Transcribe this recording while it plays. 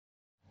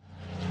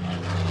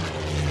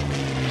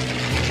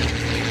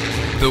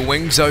The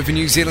Wings Over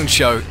New Zealand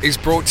show is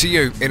brought to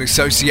you in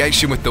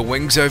association with the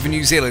Wings Over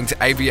New Zealand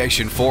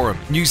Aviation Forum,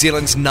 New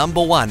Zealand's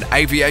 #1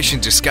 aviation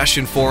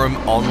discussion forum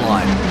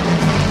online.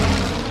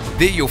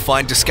 There you'll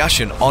find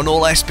discussion on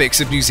all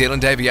aspects of New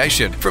Zealand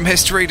aviation, from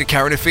history to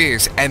current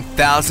affairs, and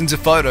thousands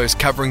of photos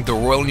covering the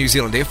Royal New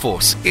Zealand Air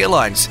Force,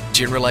 airlines,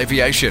 general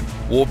aviation,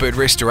 warbird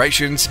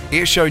restorations,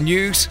 airshow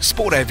news,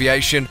 sport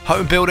aviation,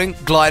 home building,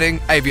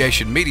 gliding,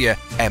 aviation media,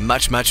 and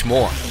much, much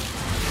more.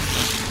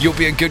 You'll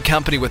be in good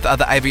company with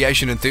other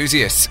aviation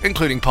enthusiasts,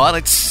 including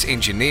pilots,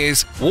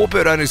 engineers,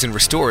 warbird owners and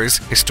restorers,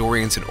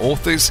 historians and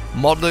authors,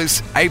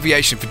 modelers,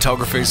 aviation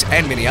photographers,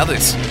 and many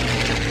others.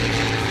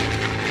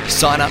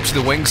 Sign up to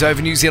the Wings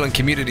Over New Zealand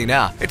community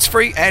now. It's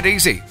free and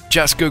easy.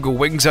 Just Google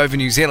Wings Over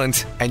New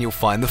Zealand and you'll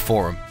find the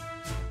forum.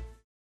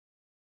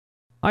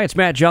 Hi, it's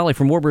Matt Jolly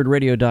from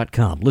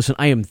Warbirdradio.com. Listen,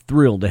 I am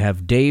thrilled to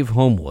have Dave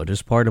Homewood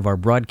as part of our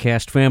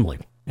broadcast family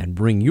and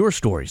bring your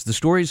stories, the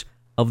stories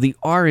of the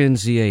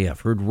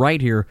RNZAF, heard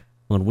right here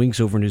on Wings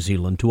Over New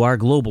Zealand, to our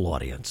global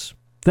audience.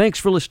 Thanks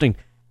for listening,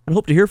 and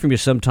hope to hear from you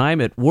sometime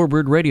at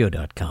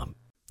Warbirdradio.com.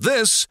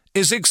 This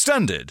is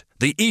Extended,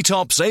 the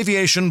ETOPS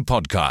Aviation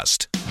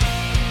Podcast.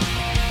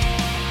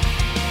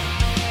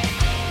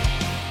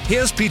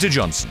 Here's Peter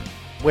Johnson.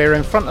 We're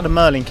in front of the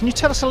Merlin. Can you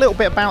tell us a little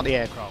bit about the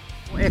aircraft?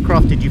 What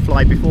aircraft did you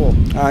fly before?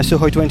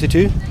 Sukhoi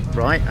 22.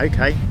 Right,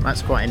 okay.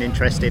 That's quite an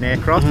interesting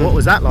aircraft. What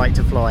was that like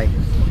to fly?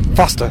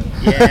 Faster.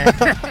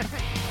 Yeah.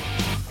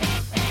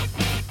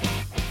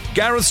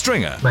 Gareth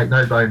Stringer. Make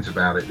no bones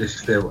about it, this is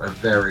still a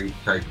very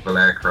capable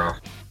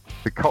aircraft.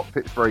 The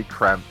cockpit's very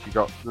cramped, you've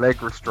got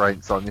leg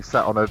restraints on, you're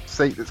sat on a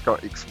seat that's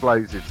got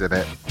explosives in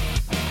it.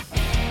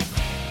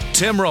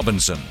 Tim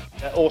Robinson.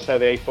 Also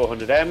the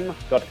A400M,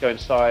 got to go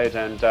inside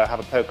and have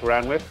a poke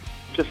around with.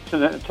 Just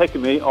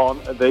taking me on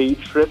the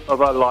trip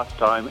of a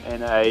lifetime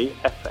in a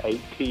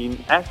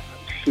F-18F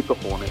Super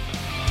Hornet.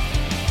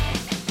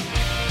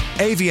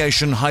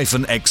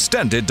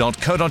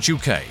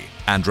 Aviation-extended.co.uk.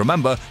 And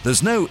remember,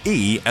 there's no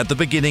E at the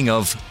beginning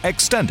of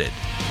Extended.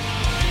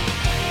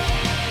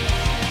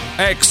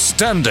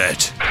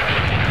 Extended!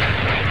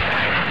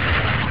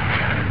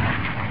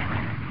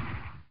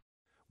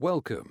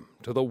 Welcome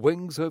to the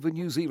Wings Over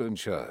New Zealand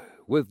show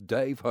with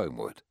Dave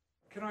Homewood.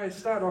 Can I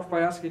start off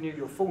by asking you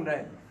your full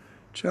name?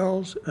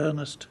 Charles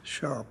Ernest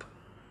Sharp.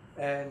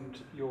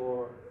 And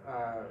your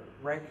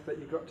rank that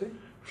you got to?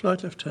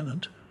 Flight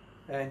Lieutenant.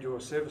 And your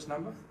service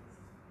number?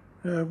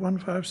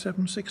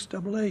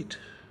 157688.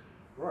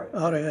 Right.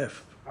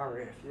 RAF.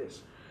 RAF,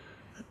 yes.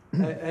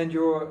 And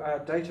your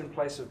date and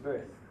place of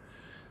birth?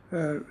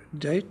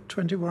 Date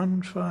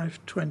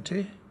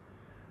 21/5/20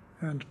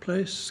 and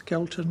place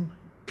Skelton,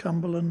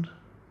 Cumberland,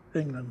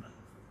 England.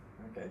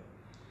 Okay.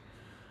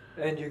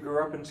 And you grew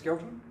up in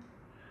Skelton?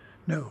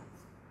 No.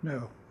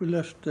 We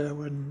left there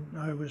when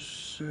I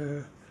was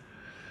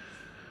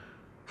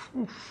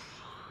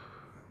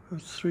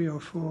 3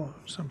 or 4,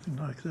 something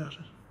like that.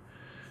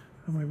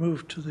 And we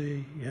moved to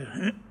the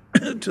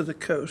to the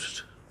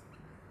coast,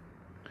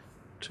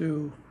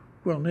 near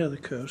the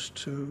coast,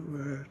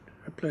 to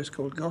a place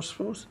called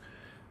Gosforth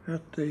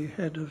at the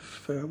head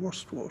of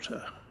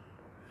Wastwater,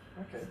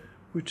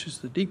 which is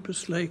the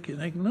deepest lake in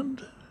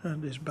England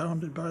and is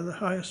bounded by the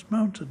highest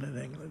mountain in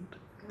England,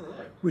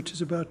 which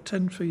is about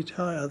 10 feet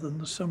higher than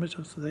the summit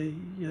of the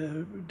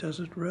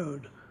desert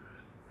road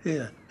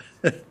here.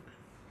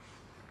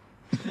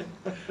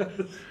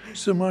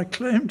 So my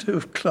claim to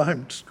have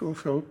climbed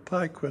Scorfield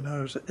Pike when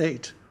I was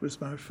 8 with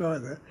my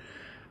father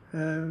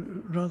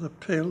rather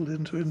paled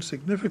into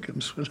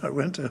insignificance when I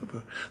went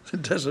over the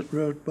desert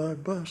road by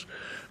bus.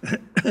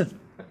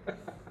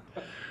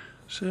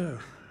 So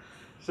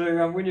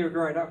when you were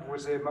growing up,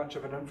 was there much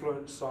of an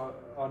influence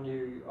on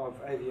you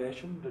of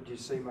aviation? Did you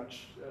see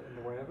much in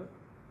the way of it?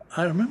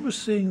 I remember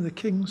seeing the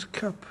King's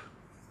Cup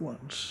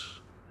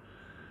once.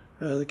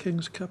 The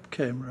King's Cup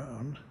came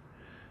round.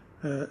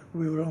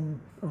 We were on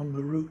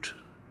the route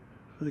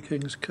for the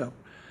King's Cup,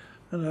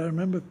 and I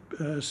remember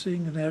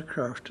seeing an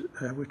aircraft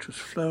which was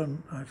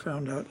flown, I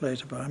found out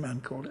later, by a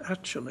man called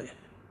Atchley.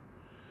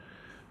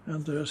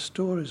 And there are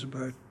stories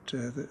about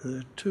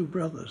the two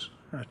brothers,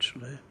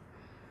 actually,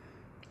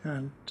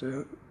 and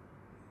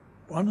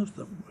one of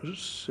them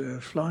was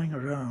flying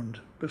around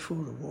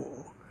before the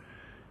war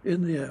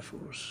in the Air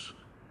Force,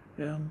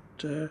 and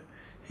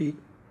he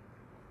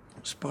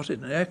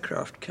spotted an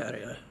aircraft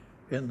carrier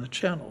in the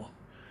channel.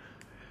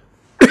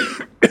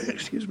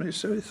 Excuse me,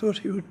 so he thought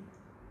he would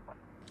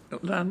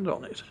land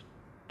on it,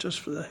 just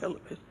for the hell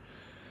of it.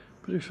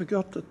 But he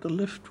forgot that the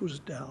lift was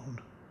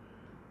down.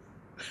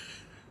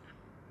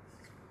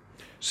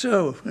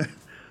 So,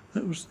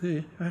 that was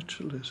the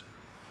Atchley's.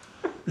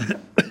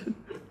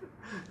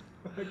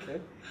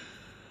 Okay.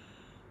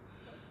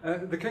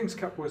 The King's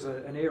Cup was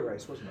an air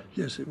race, wasn't it?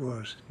 Yes, it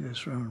was.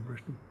 Yes, around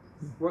Britain.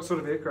 What sort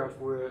of aircraft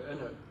were in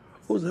it?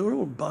 Oh, they were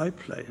all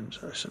biplanes,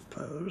 I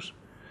suppose.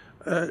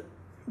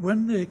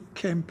 When they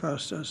came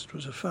past us, it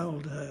was a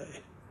foul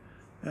day,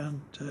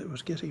 and it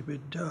was getting a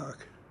bit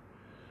dark.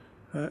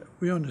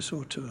 We only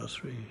saw 2 or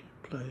 3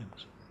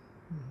 planes.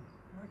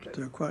 Okay.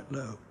 They were quite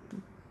low.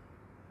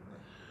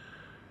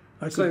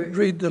 I could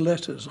read the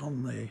letters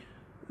on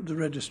the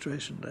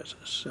registration letters,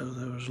 so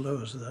they were as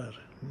low as that.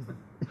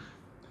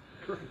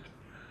 Great.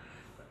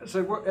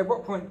 So at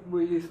what point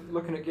were you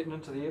looking at getting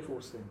into the Air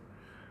Force then?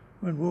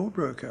 When war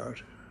broke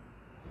out,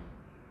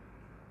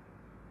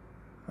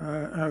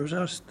 I was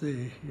asked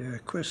the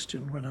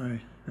question when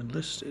I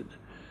enlisted,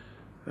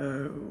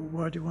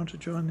 why do you want to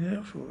join the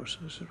Air Force?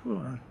 I said, well,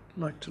 I'd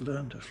like to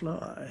learn to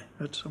fly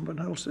at someone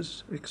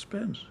else's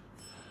expense,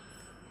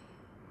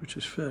 which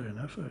is fair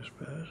enough, I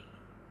suppose.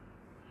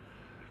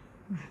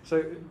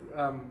 So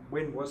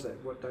when was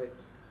that? What date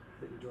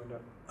that you joined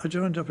up? I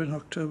joined up in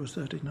October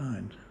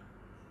 39.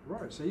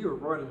 Right, so you were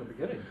right in the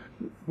beginning.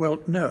 Well,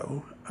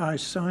 no, I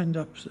signed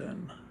up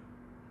then,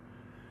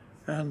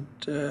 and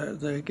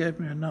they gave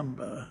me a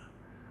number,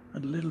 a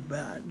little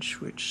badge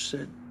which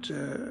said,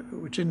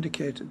 which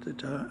indicated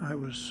that I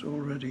was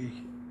already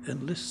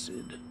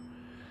enlisted,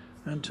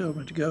 and told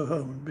me to go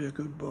home and be a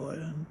good boy,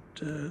 and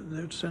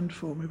they'd send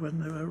for me when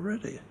they were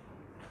ready.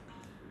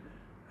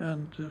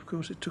 And of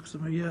course it took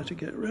them a year to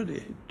get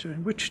ready,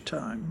 during which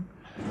time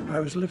I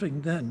was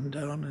living then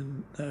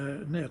down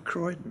in near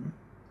Croydon,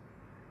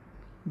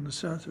 in the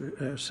south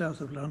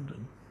of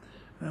London,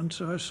 and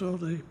so I saw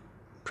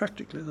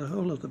practically the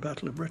whole of the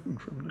Battle of Britain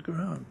from the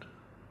ground.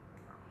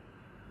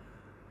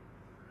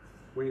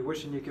 Were you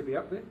wishing you could be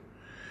up there?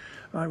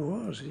 I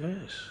was,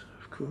 yes,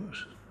 of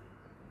course.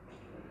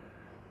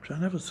 But I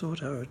never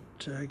thought I would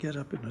get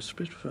up in a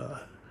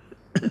Spitfire.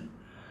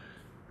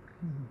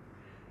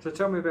 So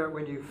tell me about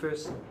when you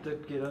first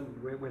did get in,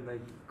 when they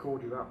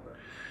called you up.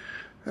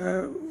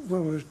 Well, we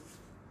were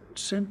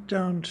sent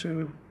down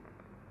to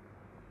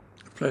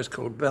a place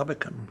called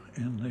Babbacombe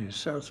in the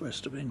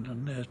southwest of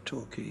England near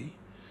Torquay,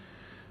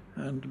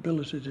 and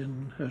billeted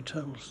in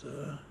hotels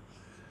there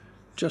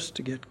just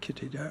to get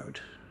kitted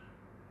out.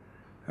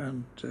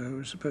 And we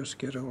were supposed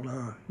to get all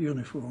our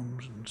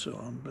uniforms and so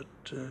on, but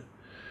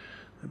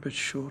a bit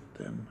short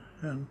then.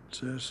 And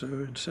so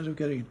instead of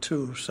getting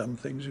two of some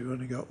things, you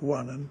only got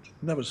one and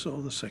never saw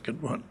the second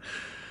one.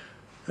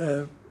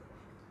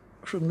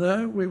 From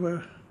there, we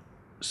were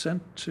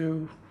sent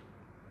to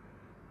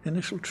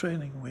initial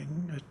training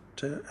wing at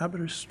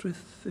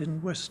Aberystwyth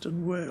in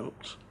Western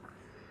Wales.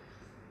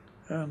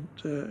 And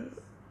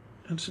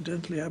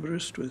incidentally,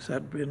 Aberystwyth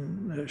had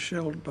been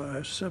shelled by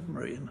a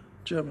submarine,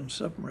 German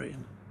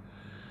submarine.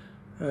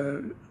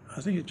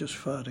 I think it just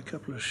fired a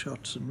couple of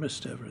shots and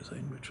missed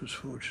everything, which was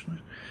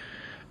fortunate.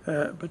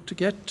 But to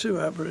get to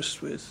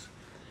Aberystwyth,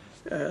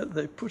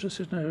 they put us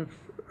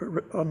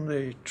on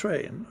the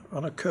train,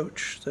 on a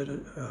coach,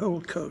 a whole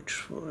coach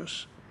for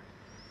us.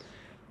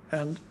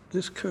 And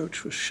this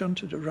coach was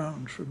shunted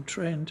around from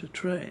train to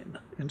train,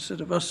 instead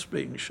of us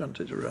being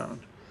shunted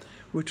around,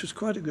 which was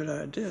quite a good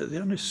idea.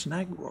 The only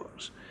snag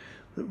was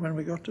that when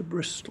we got to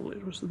Bristol,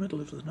 it was the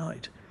middle of the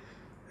night,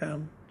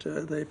 and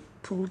they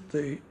pulled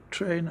the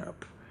train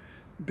up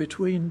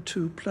between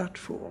two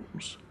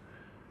platforms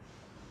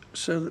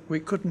so that we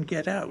couldn't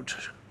get out.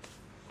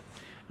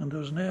 And there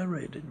was an air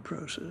raiding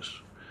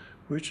process,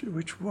 which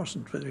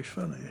wasn't very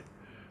funny.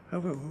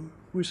 However,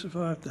 we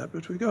survived that,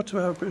 but we got to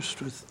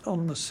Aberystwyth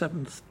on the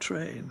 7th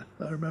train.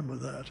 I remember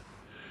that.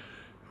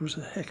 It was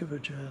a heck of a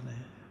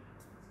journey.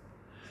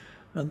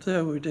 And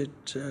there we did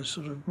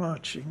sort of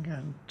marching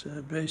and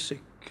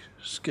basic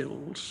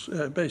skills,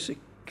 basic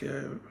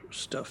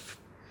stuff,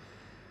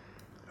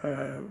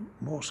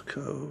 Morse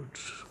code,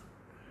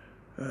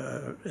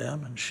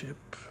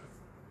 airmanship,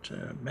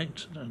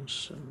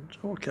 maintenance, and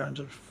all kinds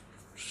of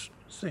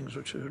things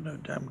which are no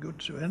damn good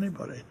to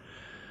anybody.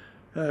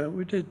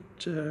 We did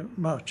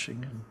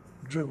marching and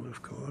drill,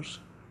 of course.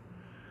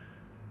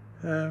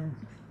 We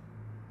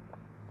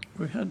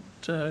had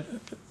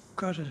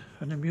quite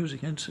an amusing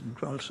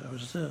incident whilst I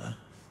was there,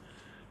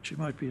 which you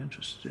might be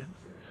interested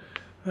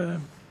in.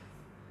 There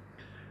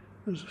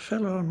was a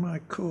fellow on my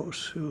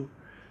course who,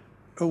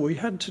 we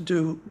had to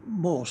do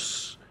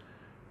Morse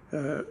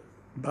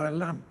by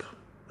lamp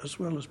as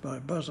well as by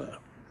buzzer.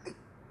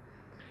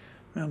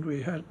 And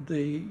we had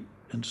the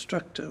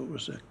instructor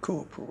was a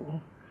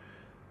corporal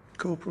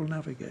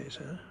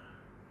navigator,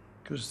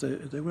 because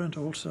they weren't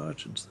all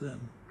sergeants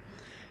then.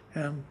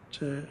 And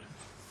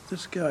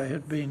this guy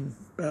had been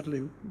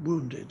badly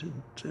wounded,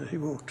 and he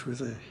walked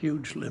with a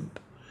huge limp.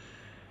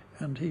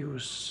 And he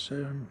was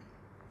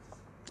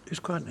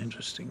quite an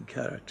interesting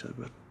character,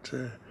 but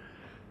he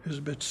was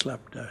a bit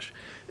slapdash.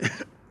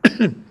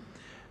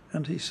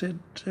 And he said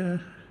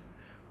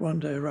one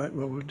day, right,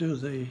 well, we'll do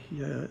the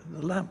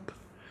lamp.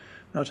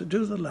 Now, to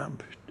do the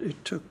lamp,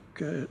 it took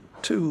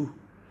two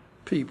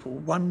people,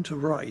 one to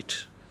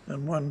write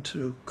and one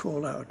to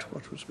call out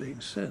what was being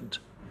sent.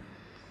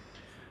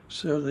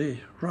 So the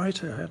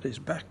writer had his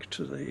back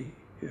to the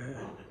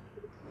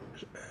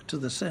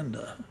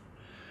sender,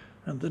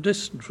 and the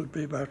distance would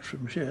be about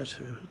from here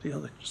to the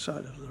other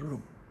side of the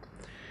room.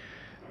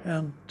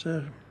 And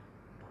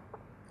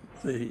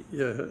the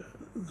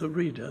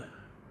reader,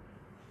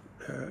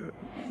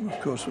 of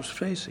course, was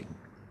facing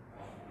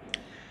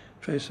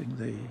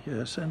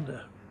the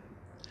sender.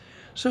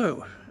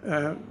 So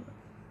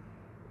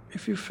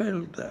if you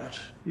failed that,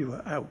 you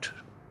were out.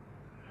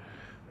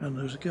 And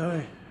there was a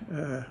guy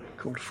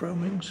called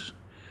Fromings.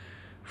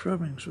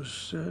 Fromings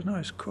was a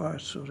nice,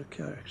 quiet sort of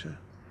character.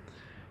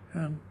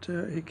 And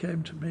he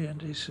came to me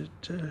and he said,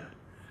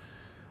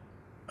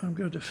 I'm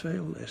going to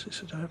fail this. He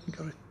said,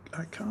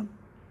 I can't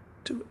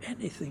do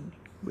anything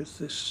with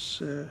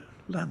this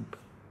lamp.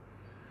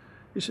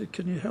 He said,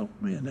 can you help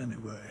me in any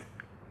way?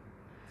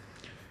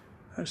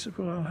 I said,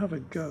 well, I'll have a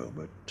go,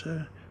 but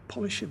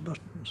polish your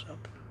buttons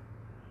up.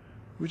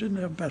 We didn't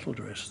have battle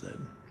dress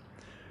then.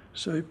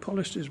 So he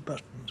polished his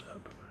buttons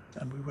up,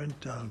 and we went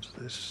down to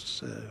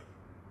this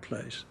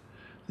place.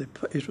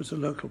 It was a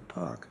local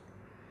park,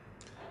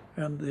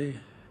 and the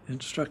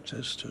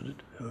instructor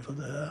stood over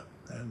there,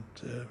 and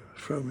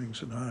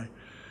Fromings and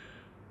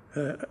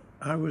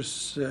I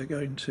was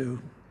going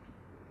to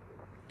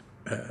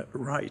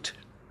write,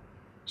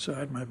 so I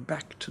had my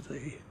back to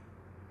the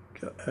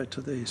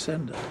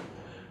sender,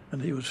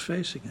 and he was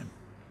facing him.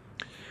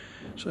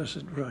 So I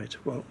said, right,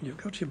 well, you've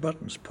got your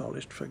buttons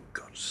polished, for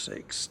God's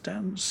sake,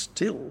 stand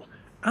still,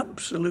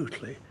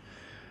 absolutely.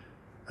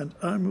 And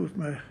I moved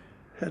my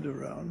head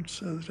around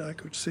so that I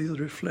could see the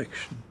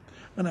reflection,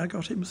 and I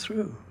got him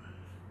through.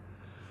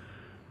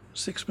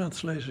 6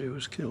 months later, he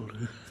was killed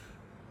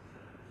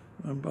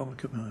on Bomber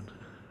Command.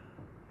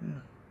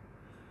 Yeah.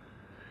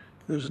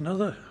 There was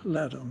another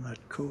lad on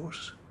that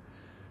course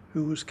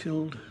who was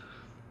killed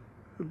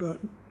about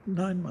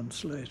 9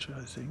 months later,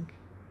 I think.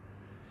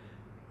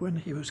 When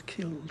he was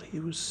killed, he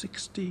was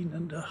 16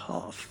 and a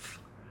half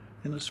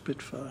in a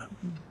Spitfire.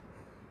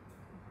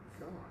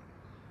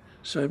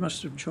 So he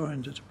must have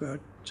joined at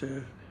about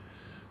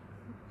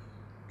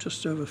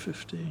just over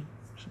 15.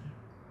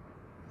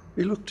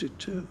 He looked it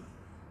too.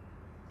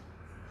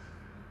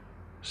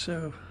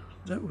 So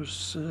that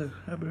was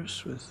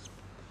Aberystwyth.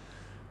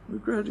 We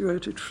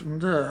graduated from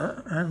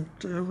there and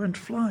went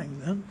flying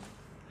then.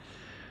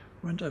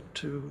 Went up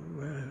to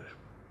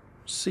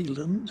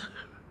Sealand,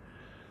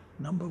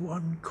 number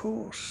 1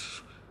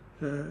 course,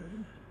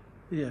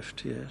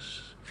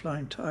 EFTS,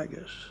 Flying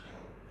Tigers,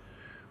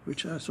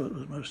 which I thought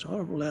was the most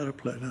horrible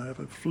aeroplane I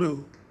ever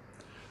flew.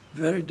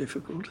 Very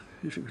difficult.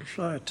 If you could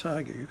fly a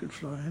Tiger, you could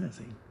fly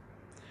anything.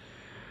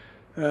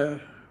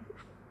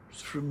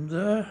 From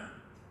there,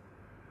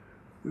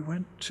 we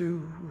went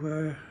to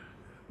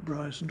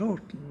Brize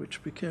Norton,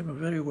 which became a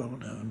very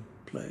well-known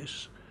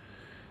place,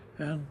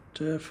 and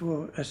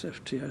for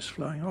SFTS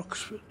flying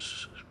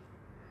Oxfords.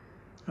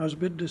 I was a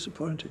bit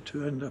disappointed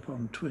to end up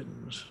on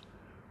twins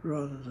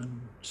rather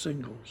than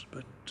singles,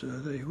 but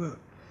there you were.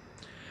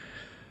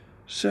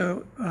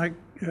 So I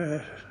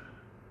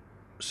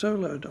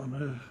soloed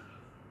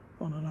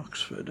on an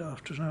Oxford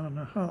after an hour and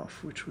a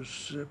half, which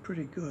was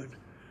pretty good,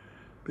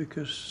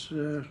 because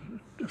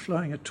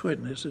flying a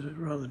twin is a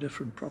rather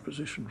different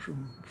proposition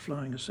from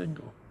flying a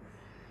single.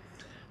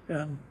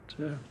 And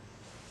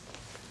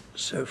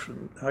so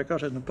I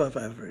got an above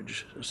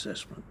average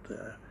assessment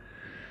there,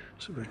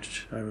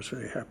 which I was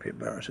very happy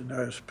about, and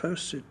I was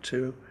posted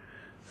to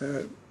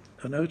an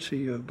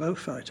OTU, a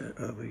Beaufighter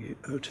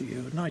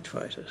OTU, night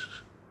fighters.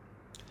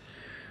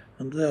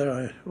 And there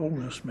I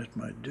almost met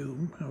my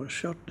doom. I was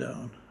shot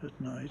down at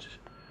night,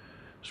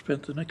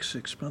 spent the next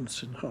 6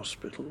 months in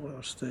hospital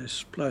whilst they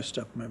spliced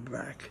up my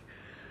back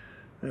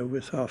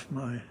with half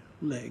my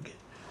leg.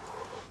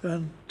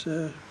 And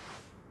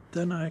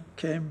then I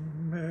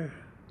came,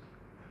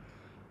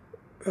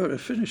 to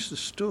finish the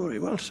story,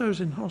 whilst I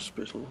was in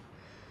hospital,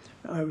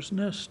 I was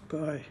nursed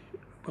by,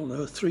 well, there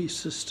were 3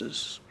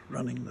 sisters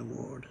running the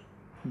ward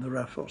in the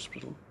RAF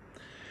hospital.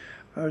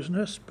 I was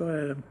nursed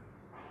by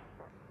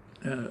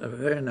a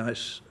very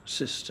nice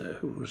sister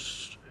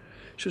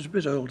she was a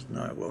bit older than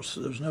I was, so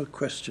there was no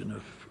question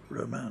of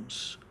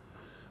romance,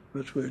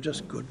 but we were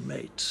just good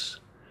mates,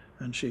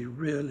 and she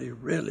really,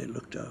 really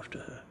looked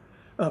after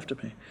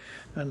me.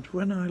 And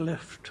when I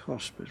left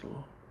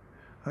hospital,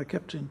 I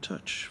kept in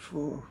touch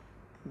for,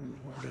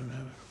 I don't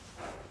know,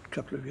 a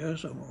couple of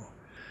years or more.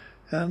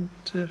 And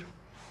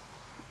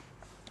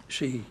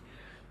she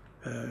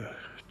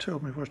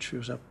told me what she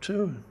was up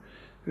to, and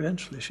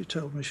eventually she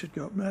told me she'd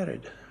got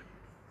married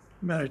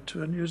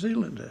to a New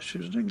Zealander. She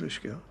was an English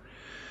girl,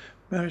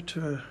 married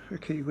to a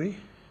Kiwi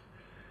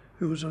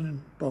who was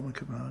on Bomber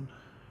Command,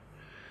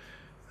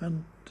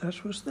 and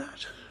that was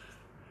that.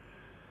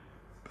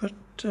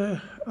 But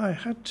I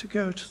had to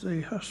go to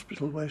the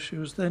hospital where she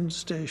was then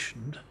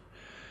stationed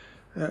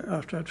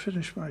after I'd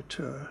finished my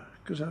tour,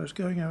 because I was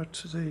going out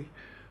to the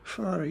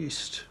Far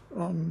East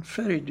on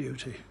ferry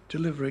duty,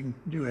 delivering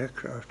new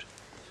aircraft,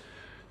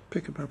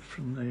 pick them up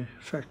from the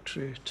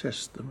factory,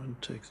 test them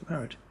and take them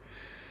out.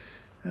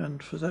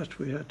 And for that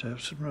we had to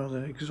have some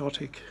rather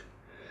exotic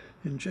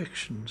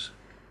injections,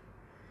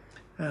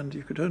 and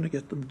you could only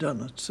get them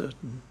done at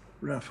certain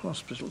RAF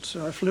hospitals.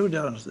 So I flew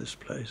down to this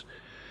place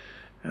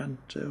and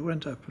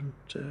went up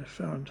and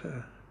found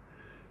her.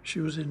 She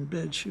was in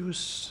bed. She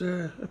was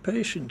a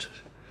patient.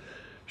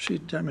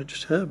 She'd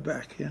damaged her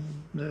back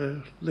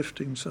in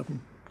lifting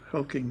some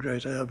hulking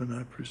great airman,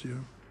 I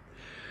presume.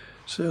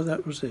 So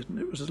that was it, and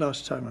it was the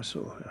last time I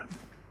saw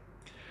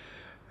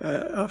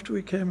After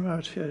we came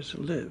out here to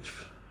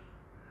live,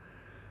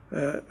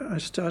 I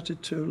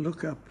started to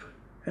look up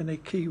any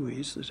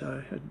Kiwis that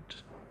I had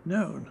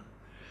known,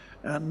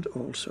 and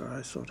also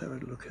I thought I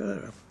would look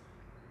her up.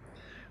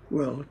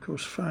 Well, of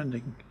course,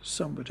 finding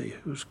somebody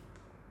who's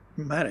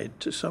married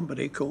to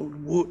somebody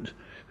called Wood,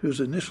 whose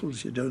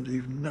initials you don't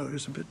even know,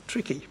 is a bit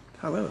tricky.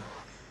 However,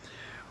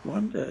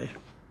 one day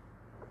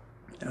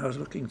I was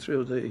looking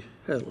through the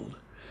Herald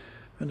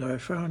and I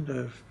found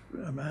a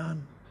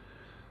man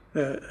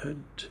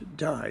had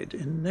died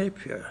in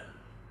Napier.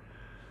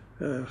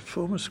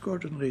 Former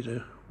squadron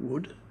leader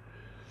Wood,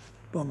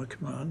 Bomber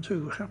Command,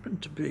 who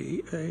happened to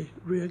be a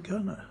rear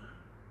gunner,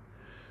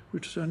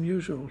 which is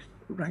unusual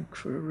rank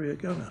for a rear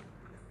gunner.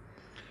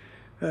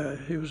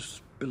 He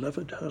was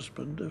beloved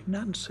husband of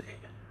Nancy,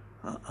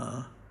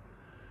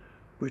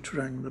 which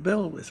rang the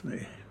bell with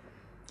me.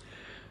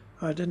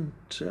 I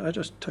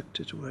just tucked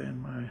it away in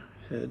my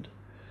head,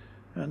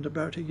 and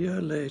about a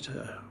year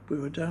later we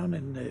were down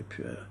in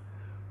Napier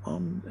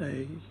on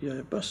a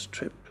bus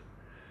trip,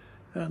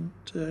 and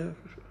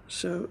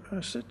so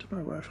I said to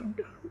my wife, I'm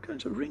going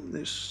to ring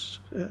this,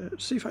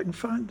 see if I can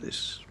find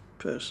this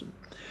person.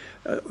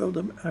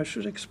 I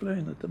should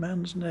explain that the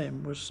man's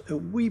name was a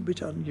wee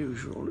bit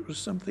unusual. It was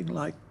something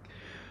like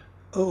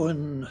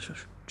Owen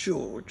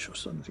George or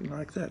something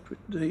like that.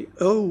 The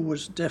O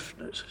was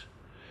definite.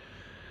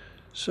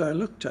 So I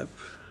looked up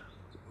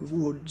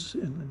Woods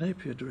in the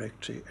Napier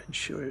directory, and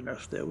sure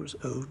enough, there was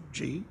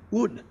O.G.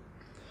 Wood.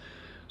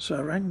 So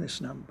I rang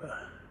this number,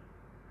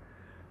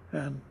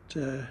 and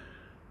the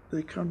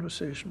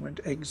conversation went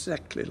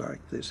exactly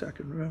like this. I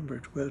can remember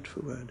it word for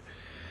word.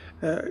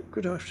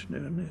 Good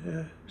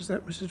afternoon. Is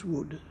that Mrs.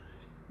 Wood?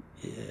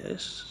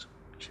 Yes.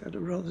 She had a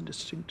rather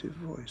distinctive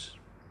voice.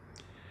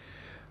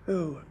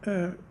 Oh,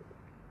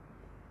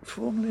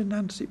 formerly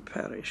Nancy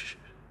Parish?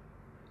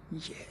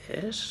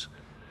 Yes.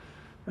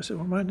 I said,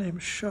 well, my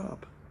name's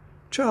Sharp.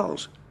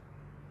 Charles.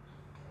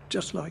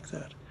 Just like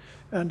that.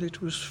 And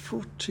it was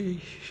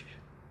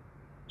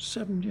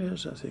 47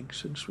 years, I think,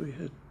 since we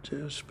had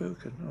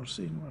spoken or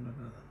seen one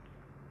another.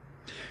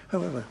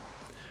 However,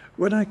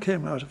 when I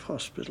came out of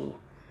hospital,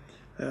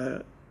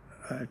 I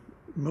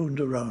mooned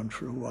around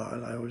for a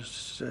while. I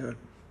was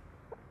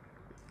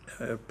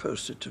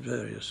posted to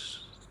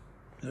various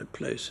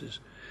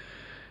places,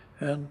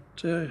 and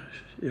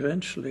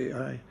eventually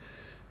I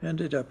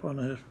ended up on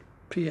a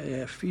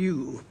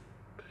PAFU,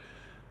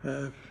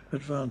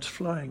 Advanced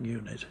Flying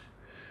Unit,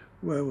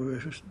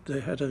 where they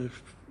had a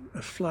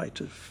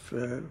flight of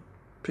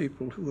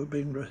people who were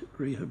being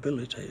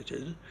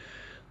rehabilitated.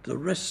 The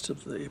rest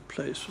of the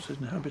place was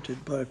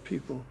inhabited by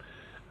people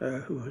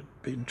who had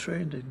been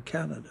trained in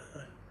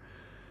Canada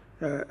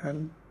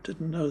and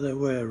didn't know their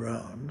way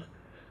around,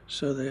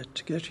 so they had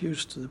to get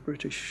used to the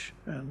British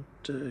and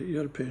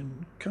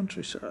European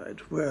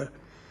countryside, where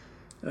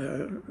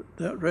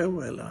that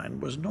railway line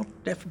was not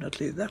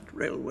definitely that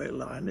railway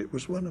line. It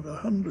was one of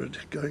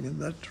 100 going in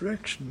that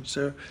direction,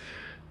 so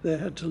they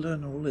had to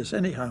learn all this.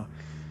 Anyhow,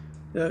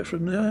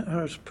 from there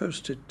I was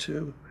posted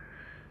to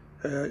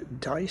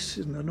Dice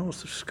in the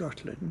north of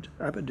Scotland,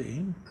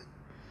 Aberdeen,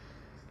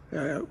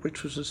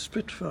 which was a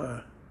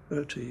Spitfire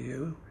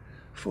OTU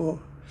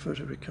for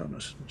photo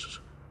reconnaissance.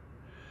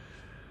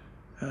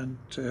 And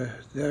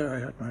there I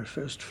had my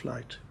first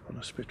flight on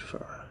a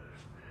Spitfire.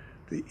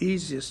 The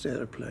easiest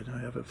aeroplane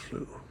I ever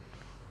flew.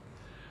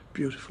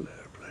 Beautiful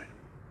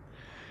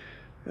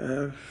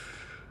aeroplane.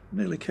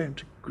 Nearly came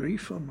to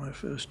grief on my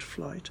first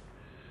flight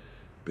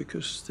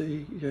because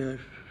the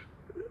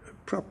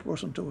prop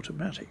wasn't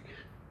automatic.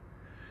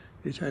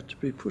 It had to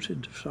be put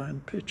into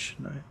fine pitch,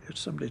 and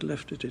somebody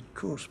left it in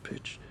coarse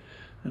pitch,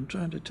 and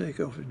trying to take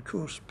off in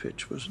coarse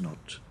pitch was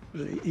not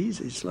very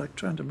easy. It's like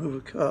trying to move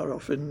a car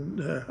off in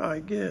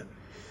high gear.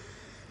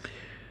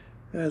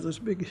 There's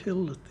a big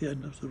hill at the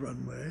end of the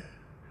runway,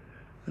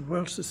 and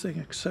whilst the thing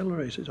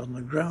accelerated on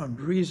the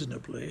ground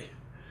reasonably,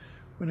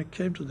 when it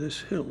came to this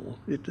hill,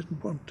 it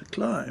didn't want to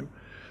climb,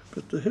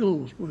 but the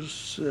hill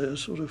was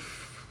sort of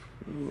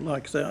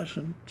like that,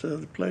 and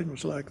the plane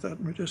was like that,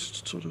 and we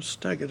just sort of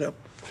staggered up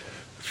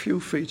a few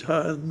feet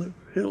higher than the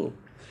hill.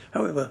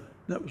 However,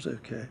 that was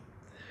okay.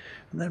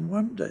 And then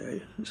one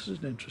day, this is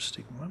an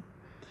interesting one,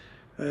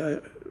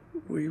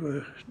 we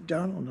were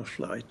down on the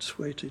flights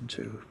waiting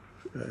to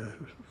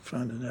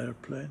find an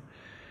aeroplane,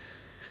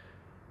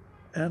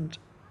 and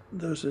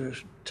there was a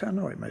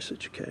tannoy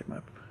message came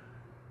up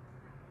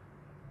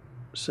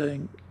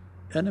saying,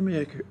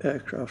 enemy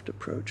aircraft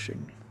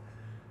approaching,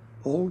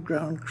 all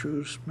ground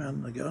crews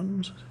man the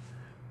guns,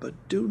 but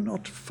do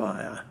not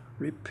fire.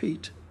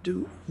 Repeat,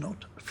 do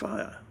not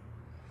fire.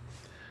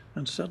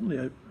 And suddenly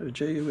a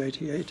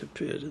Ju-88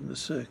 appeared in the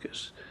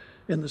circuit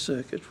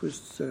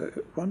with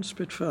one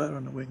Spitfire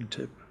on a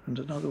wingtip and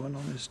another one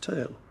on his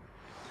tail,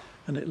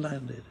 and it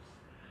landed.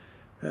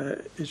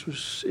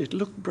 It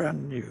looked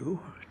brand new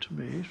to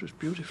me. It was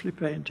beautifully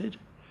painted,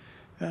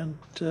 and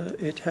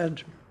it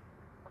had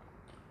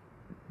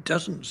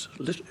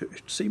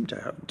it seemed to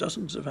have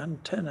dozens of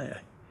antennae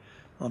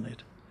on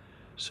it.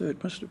 So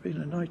it must have been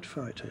a night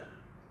fighter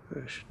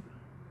version.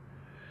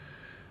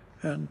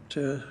 And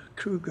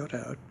crew got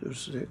out. There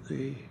was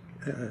the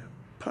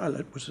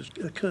pilot was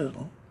a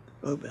colonel,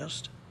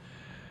 Oberst,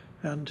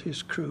 and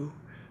his crew,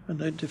 and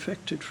they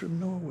defected from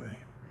Norway.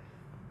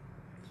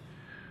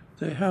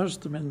 They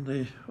housed them in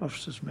the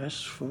officers'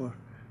 mess for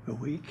a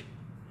week,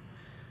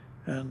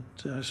 and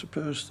I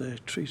suppose they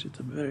treated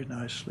them very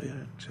nicely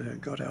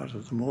and got out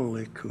of them all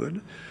they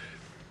could.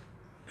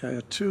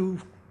 2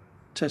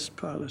 test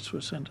pilots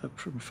were sent up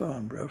from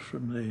Farnborough,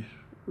 from the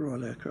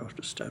Royal Aircraft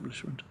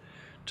Establishment,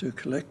 to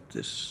collect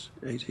this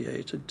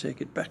 88 and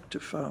take it back to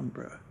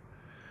Farnborough.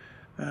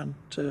 And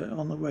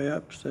on the way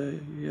up,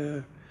 they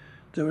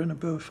were in a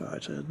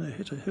Beaufighter, and they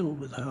hit a hill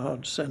with a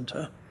hard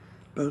centre,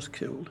 both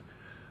killed.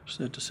 So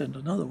they had to send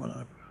another one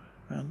up,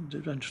 and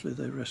eventually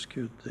they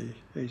rescued the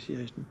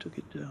 88 and took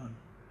it down.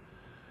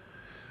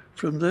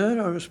 From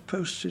there, I was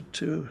posted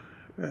to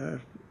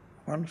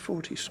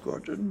 140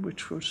 Squadron,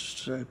 which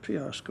was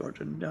PR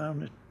Squadron,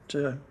 down at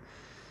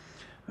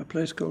a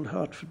place called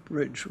Hertford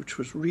Bridge, which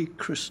was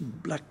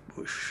rechristened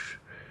Blackbush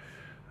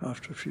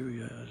after a few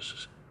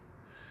years.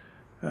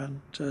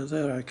 And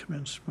there I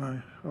commenced my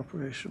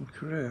operational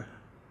career.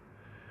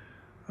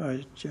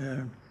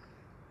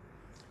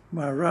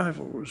 My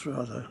arrival was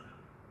rather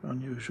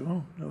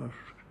unusual, or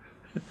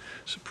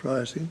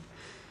surprising.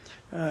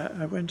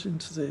 I went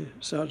into the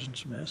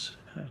sergeant's mess,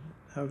 and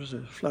I was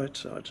a flight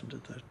sergeant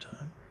at that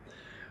time.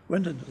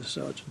 Went into the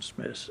sergeant's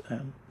mess,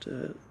 and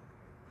there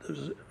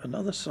was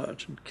another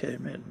sergeant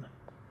came in.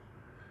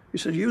 He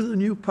said, "You the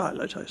new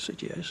pilot?" I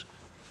said, "Yes."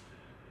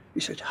 He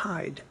said,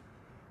 "Hide."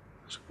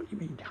 I said, "What do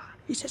you mean, hide?"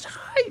 He says,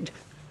 "Hide."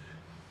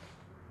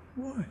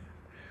 Why?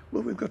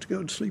 "Well, we've got to go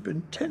and sleep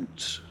in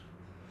tents."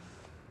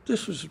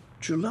 This was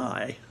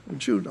July,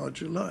 June or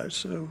July,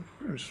 so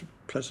it was a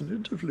pleasant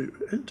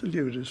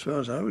interlude as far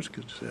as I was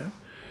concerned.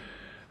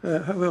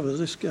 However,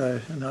 this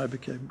guy and I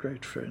became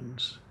great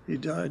friends. He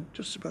died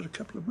just about a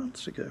couple of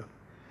months ago.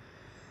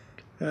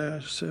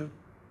 So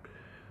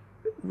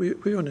we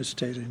only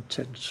stayed in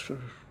tents for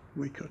a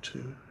week or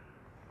two.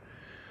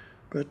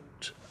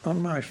 But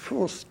on my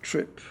 4th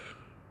trip,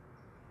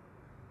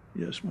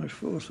 yes, my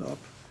 4th op,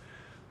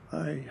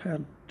 I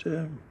had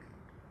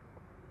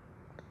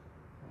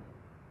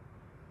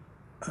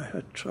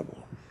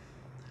trouble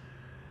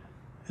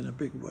in a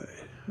big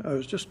way. I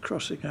was just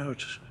crossing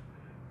out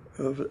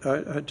over.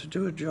 I had to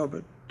do a job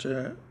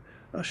at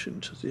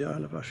Ushant, the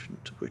Isle of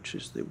Ushant, which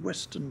is the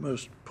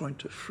westernmost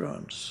point of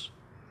France.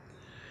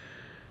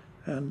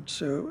 And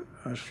so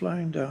I was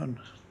flying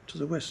down to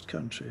the West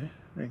Country,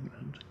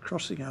 England,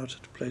 crossing out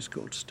at a place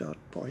called Start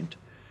Point.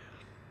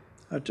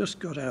 I'd just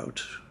got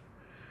out,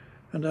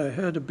 and I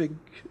heard a big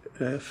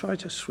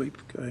fighter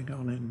sweep going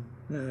on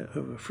in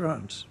over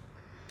France,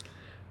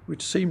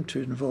 which seemed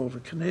to involve a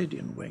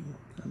Canadian wing,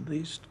 and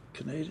these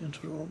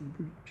Canadians were all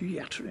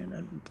yattering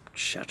and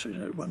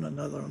chattering at one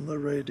another on the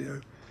radio.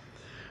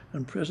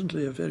 And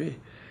presently a very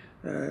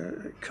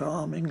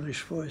calm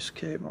English voice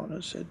came on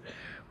and said,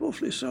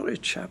 "Awfully sorry,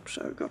 chaps,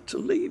 I've got to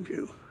leave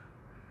you."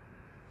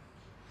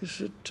 He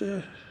said,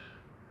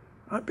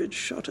 "I've been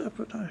shot up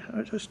and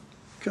I just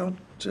can't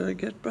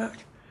get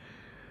back."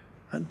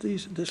 And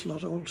this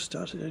lot all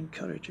started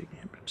encouraging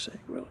him and saying,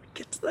 "Well,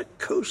 get to the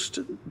coast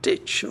and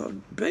ditch or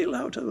bail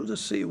out over the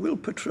sea. We'll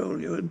patrol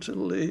you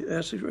until the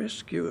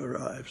rescue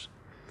arrives."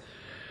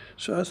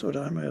 So I thought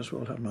I may as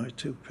well have my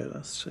 2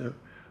 penn'orth. So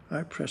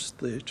I pressed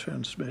the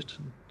transmit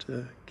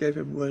and gave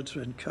him words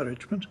of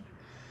encouragement.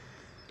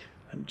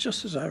 And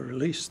just as I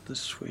released the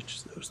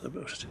switch, there was the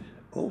most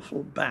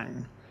awful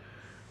bang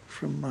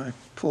from my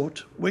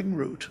port wing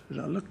root.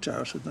 And I looked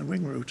out, and the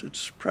wing root had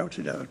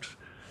sprouted out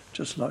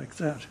just like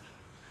that.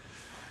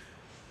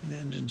 And the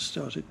engine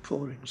started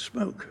pouring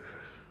smoke.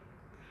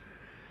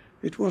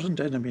 It wasn't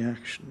enemy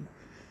action.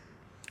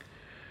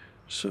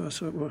 So I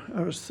thought, well,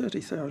 I was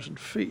 30,000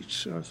 feet,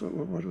 so I thought,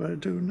 well, what do I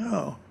do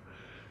now?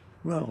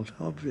 Well,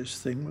 the obvious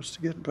thing was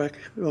to get back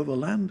over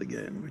land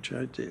again, which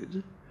I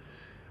did,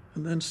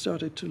 and then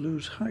started to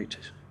lose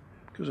height,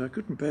 because I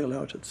couldn't bail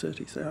out at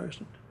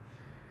 30,000.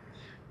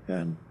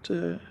 And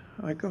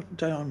I got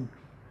down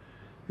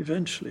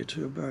eventually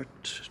to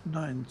about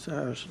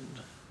 9,000.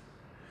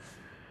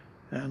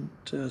 And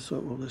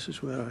thought, well, this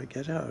is where I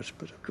get out.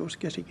 But of course,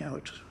 getting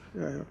out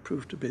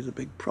proved to be the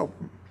big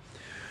problem.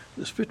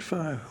 The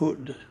Spitfire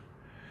hood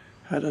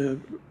had a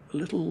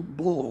little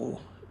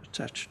ball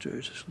attached to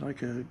it,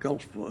 like a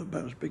golf ball,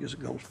 about as big as a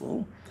golf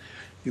ball.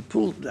 You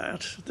pulled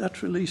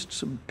that released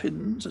some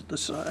pins at the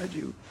side.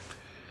 You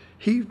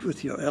heaved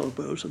with your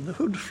elbows, and the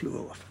hood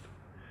flew off.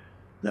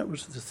 That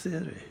was the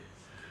theory.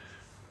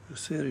 The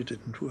theory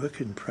didn't work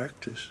in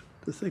practice.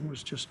 The thing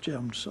was just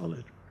jammed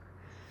solid.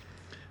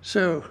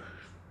 So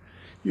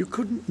you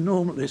couldn't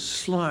normally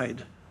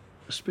slide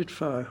a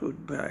Spitfire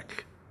hood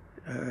back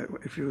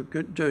if you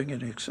were doing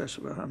in excess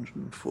of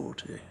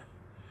 140.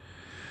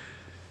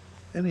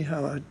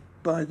 Anyhow,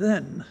 by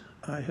then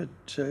I had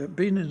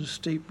been in a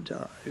steep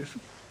dive.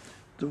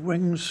 The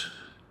wings,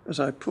 as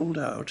I pulled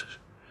out,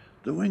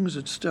 the wings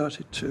had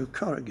started to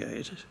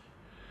corrugate,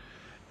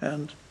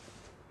 and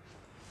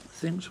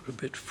things were a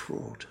bit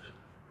fraught.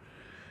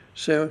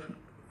 So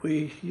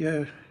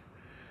the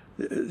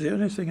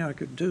only thing I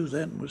could do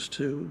then was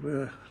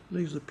to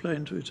leave the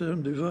plane to its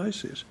own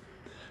devices,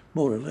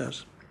 more or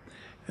less.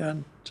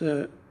 And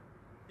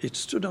it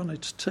stood on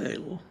its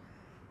tail,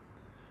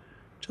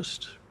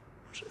 just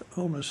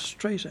almost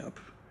straight up,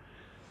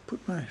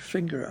 put my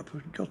finger up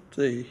and got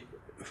the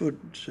hood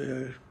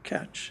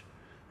catch,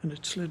 and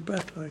it slid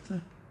back like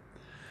that.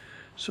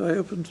 So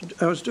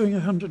I was doing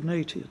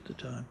 180 at the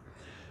time,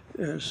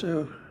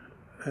 so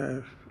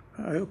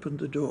I opened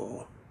the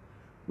door,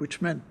 which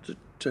meant that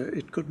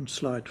it couldn't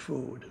slide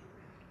forward.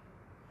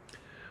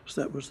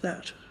 So that was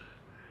that.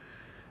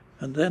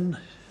 And then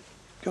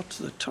got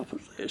to the top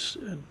of this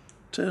and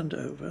turned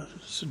over.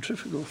 The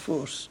centrifugal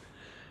force,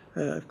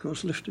 of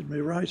course, lifted me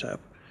right up.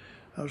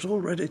 I was all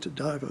ready to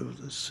dive over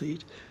the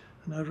seat,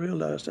 and I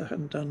realised I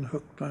hadn't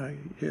unhooked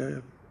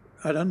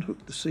I'd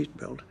unhooked the seat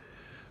belt,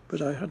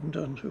 but I hadn't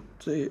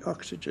unhooked the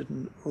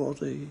oxygen or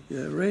the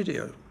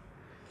radio.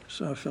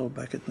 So I fell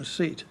back in the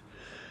seat,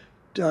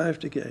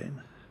 dived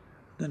again,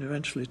 then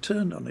eventually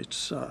turned on its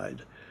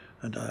side,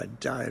 and I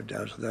dived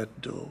out of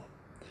that door.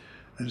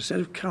 And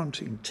instead of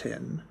counting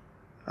 10,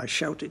 I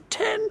shouted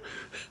 10,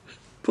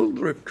 pulled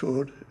the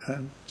ripcord,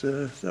 and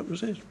that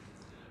was it.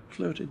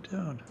 Floated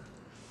down.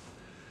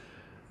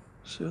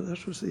 So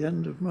that was the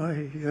end of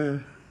my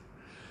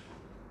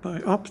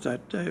op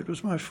that day. It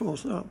was my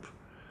fourth op.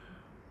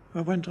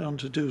 I went on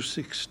to do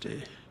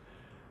 60,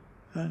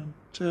 and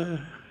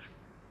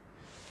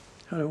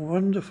had a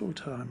wonderful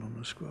time on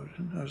the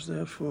squadron. I was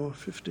there for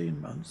 15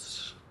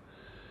 months,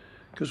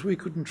 because we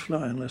couldn't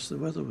fly unless the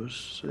weather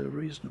was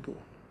reasonable.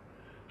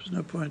 There's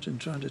no point in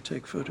trying to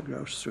take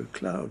photographs through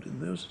cloud in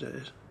those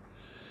days.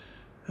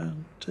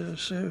 And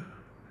so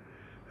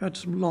I had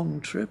some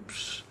long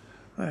trips.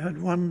 I had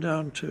one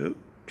down to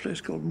a place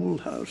called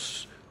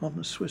Mulhouse on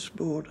the Swiss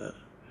border,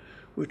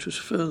 which was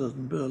further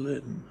than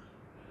Berlin.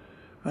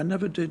 I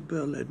never did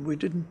Berlin. We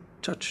didn't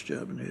touch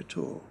Germany at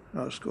all,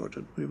 our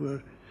squadron. We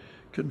were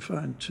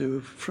confined to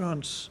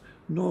France,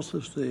 north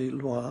of the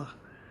Loire,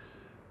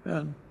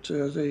 and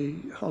the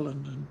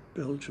Holland and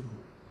Belgium.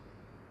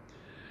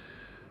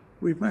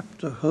 We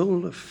mapped the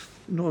whole of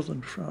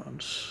northern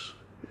France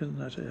in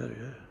that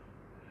area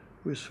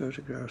with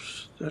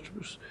photographs. That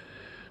was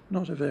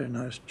not a very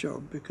nice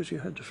job because you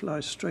had to fly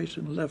straight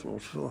and level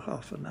for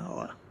half an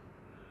hour.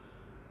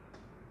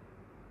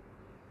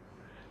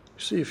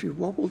 See, if you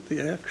wobbled the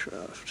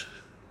aircraft,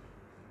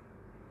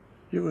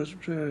 you were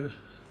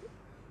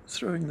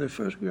throwing the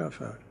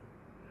photograph out.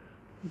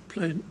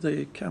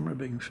 The camera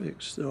being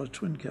fixed, there are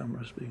twin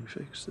cameras being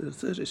fixed. There are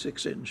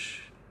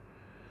 36-inch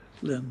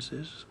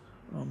lenses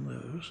on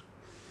those.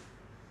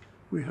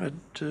 We had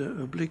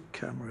oblique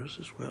cameras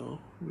as well,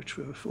 which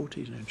were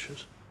 14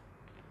 inches.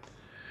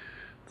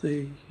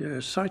 The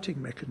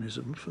sighting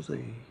mechanism for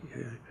the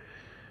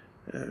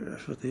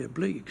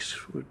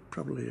obliques would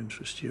probably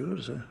interest you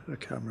as a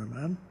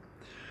cameraman.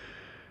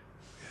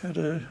 We had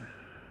a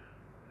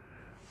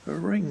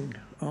ring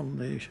on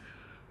the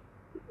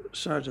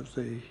side of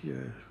the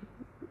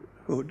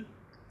hood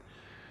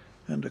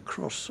and a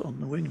cross on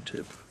the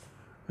wingtip,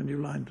 and you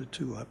lined the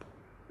two up.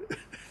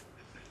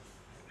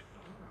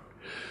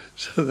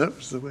 So that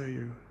was the way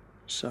you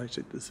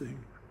sighted the thing.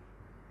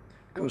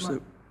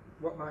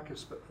 What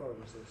Marcus Spitfire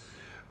was this?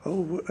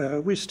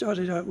 Oh, we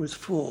started out with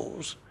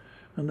 4s,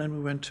 and then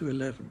we went to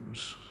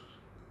 11s.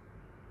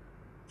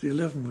 The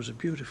 11 was a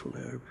beautiful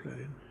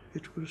aeroplane.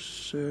 It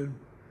was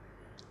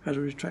had a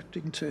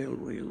retracting tail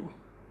wheel.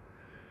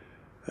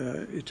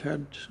 It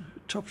had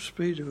top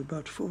speed of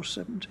about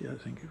 470, I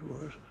think it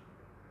was,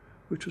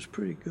 which was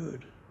pretty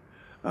good.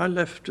 I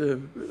left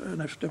an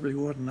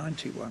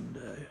FW190 one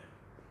day,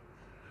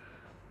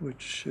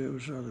 which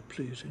was rather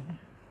pleasing.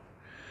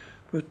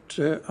 But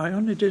I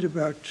only did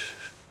about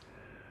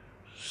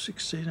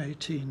 16,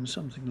 18,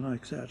 something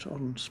like that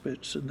on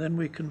Spitz, and then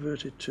we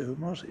converted to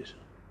Mozzies.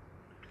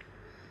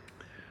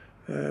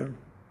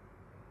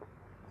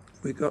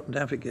 We got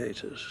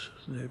navigators.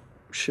 They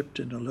shipped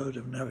in a load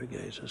of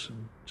navigators,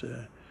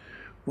 and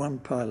one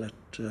pilot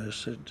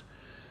said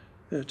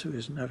to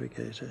his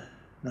navigator,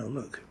 "Now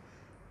look,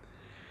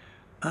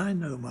 I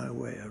know my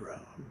way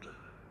around.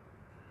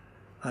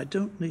 I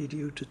don't need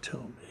you to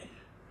tell me.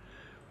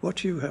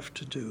 What you have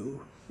to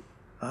do,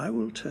 I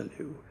will tell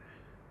you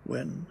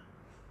when,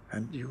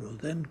 and you will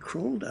then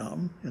crawl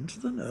down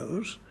into the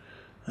nose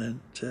and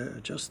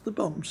adjust the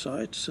bomb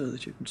sight so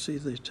that you can see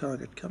the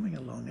target coming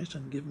along it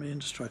and give me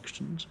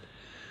instructions.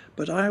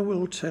 But I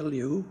will tell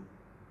you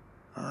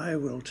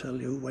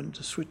when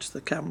to switch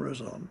the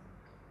cameras on.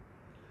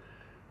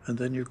 And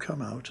then you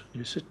come out and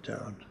you sit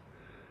down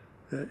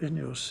in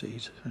your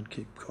seat and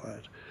keep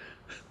quiet."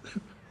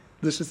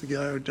 This is the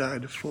guy who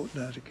died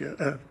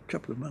a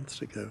couple of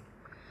months ago.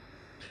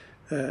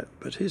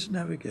 But his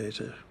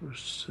navigator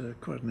was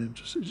quite an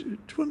interesting... Do you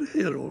want to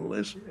hear all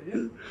this?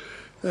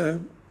 Yeah.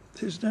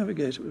 His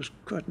navigator was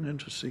quite an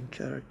interesting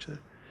character.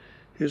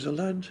 He was a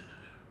lad,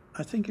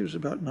 I think he was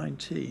about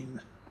 19.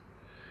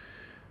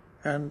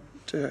 And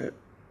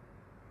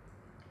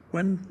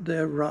when they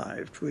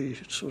arrived, we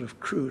sort of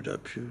crewed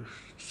up. You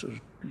sort of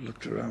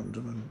looked around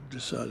them and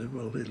decided,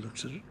 well, he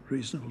looks a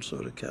reasonable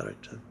sort of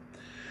character.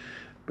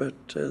 But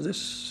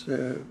this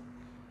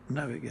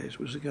navigator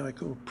was a guy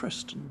called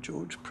Preston,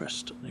 George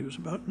Preston. He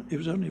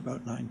was only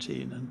about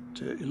 19, and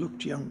he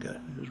looked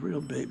younger. He was a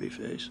real baby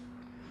face.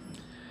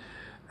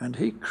 And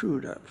he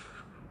crewed up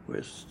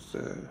with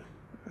a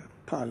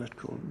pilot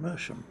called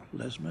Mersham,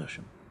 Les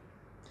Mersham.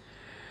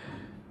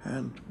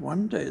 And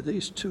one day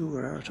these two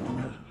were out on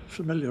a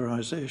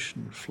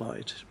familiarization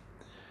flight,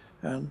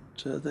 and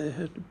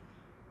they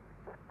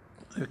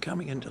were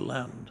coming into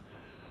land.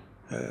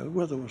 The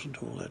weather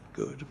wasn't all that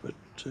good, but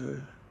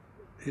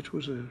it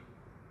was a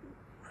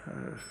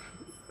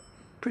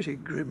pretty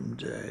grim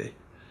day,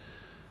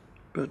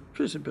 but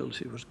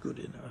visibility was good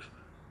enough.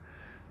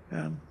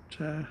 And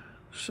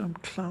some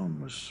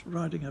clown was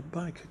riding a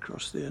bike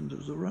across the end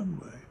of the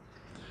runway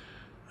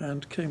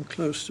and came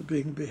close to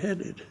being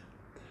beheaded.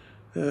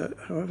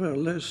 However,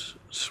 Les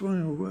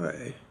swung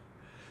away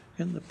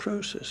in the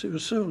process. He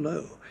was so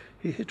low,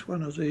 he hit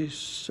one of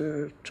these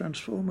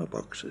transformer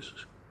boxes.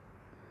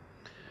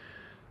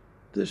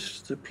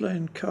 The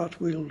plane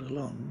cartwheeled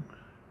along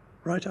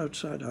right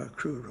outside our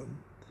crew room,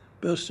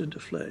 burst into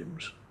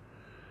flames,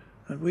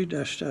 and we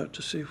dashed out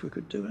to see if we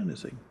could do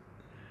anything.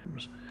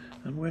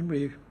 And when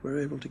we were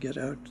able to get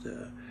out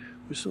there,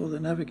 we saw the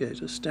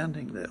navigator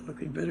standing there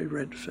looking very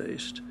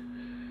red-faced,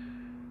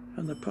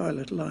 and the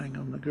pilot lying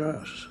on the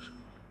grass.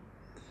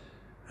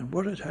 And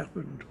what had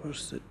happened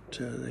was that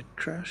they'd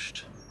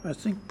crashed. I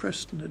think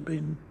Preston had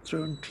been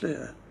thrown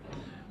clear,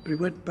 but he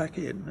went back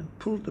in and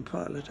pulled the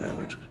pilot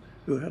out,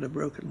 who had a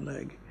broken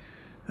leg,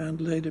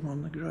 and laid him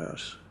on the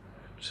grass.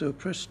 So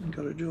Preston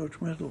got a George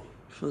Medal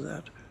for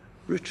that,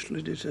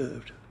 richly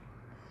deserved.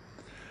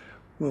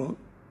 Well,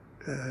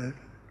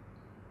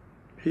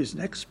 his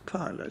next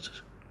pilot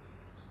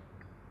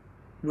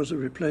was a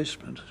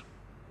replacement,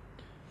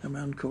 a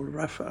man called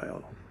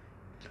Raphael.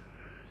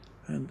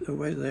 And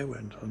away they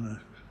went on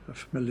a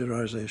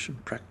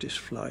familiarization practice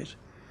flight.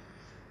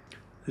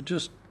 They'd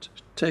just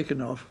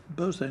taken off,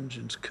 both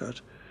engines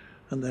cut,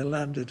 and they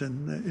landed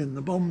in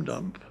the bomb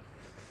dump,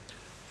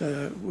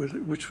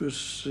 which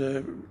was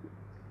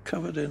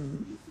covered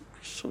in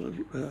sort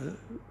of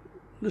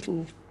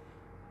little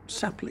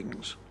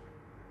saplings.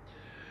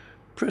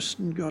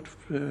 Preston got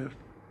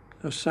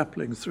a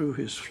sapling through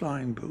his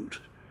flying boot,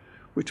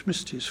 which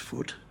missed his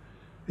foot.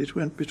 It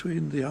went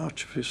between the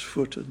arch of his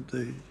foot and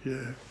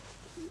the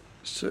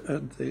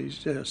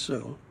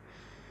sole.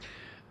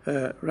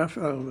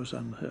 Raphael was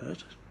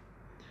unhurt,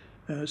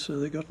 so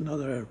they got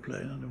another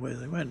airplane and away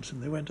they went.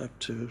 And they went up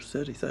to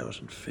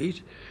 30,000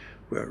 feet,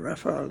 where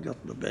Raphael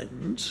got the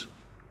bends.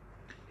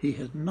 He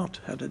had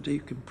not had a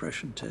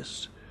decompression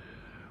test,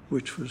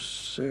 which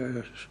was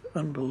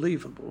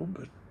unbelievable,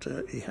 but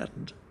he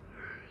hadn't.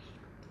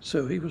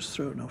 So he was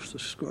thrown off the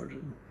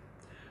squadron,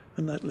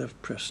 and that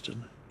left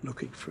Preston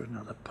looking for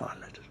another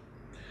pilot.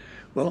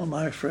 Well,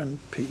 my friend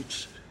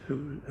Pete, a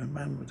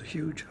man with a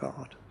huge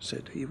heart,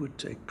 said he would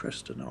take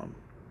Preston on.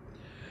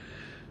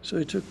 So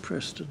he took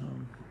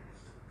Preston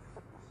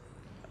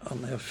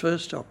on their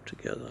first op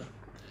together.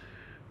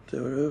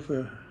 They were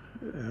over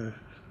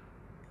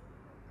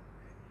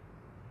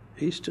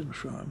eastern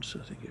France,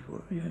 I think it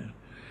was,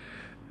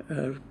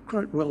 yeah.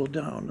 Quite well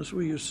down, as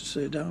we used to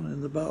say, down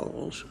in the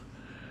bowels.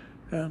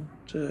 And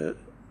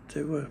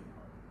they were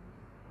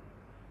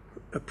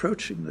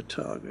approaching the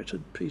target,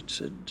 and Pete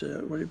said,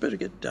 well, you better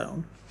get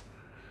down.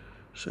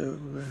 So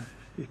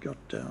he got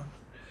down.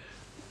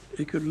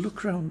 He could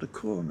look round the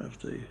corner of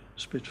the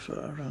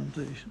Spitfire, around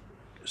the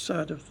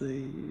side of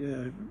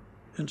the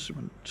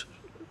instrument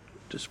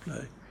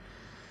display.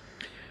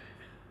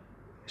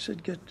 He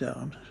said, get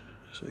down.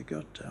 So he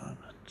got down,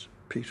 and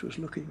Pete was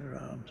looking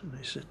around, and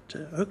he said,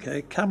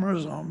 okay,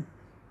 cameras on.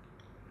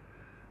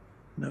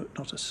 No,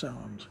 not a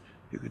sound.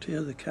 You could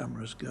hear the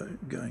cameras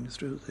going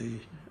through the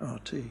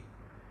RT.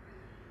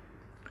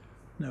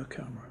 No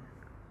camera.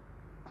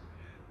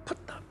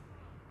 Put the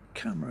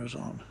cameras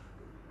on.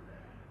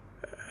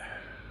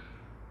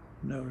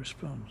 No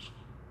response.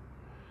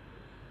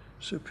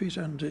 So Pete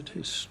undid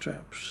his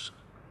straps,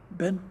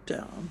 bent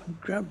down,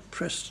 and grabbed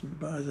Preston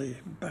by the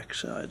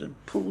backside and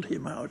pulled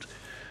him out,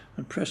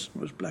 and Preston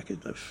was black in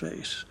the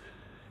face.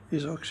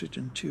 His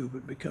oxygen tube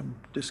had become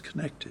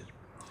disconnected.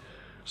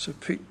 So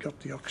Pete got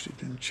the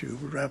oxygen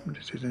tube, rammed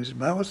it in his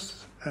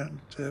mouth,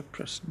 and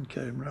Preston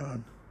came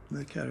round.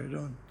 They carried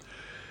on.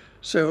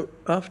 So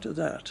after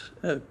that,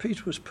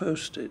 Pete was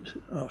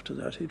posted. After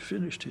that, he'd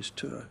finished his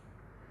tour,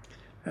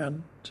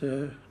 and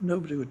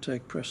nobody would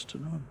take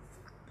Preston on.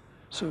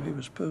 So he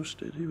was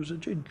posted. He was a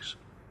jinx.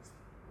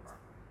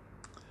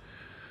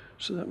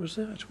 So that was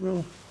that.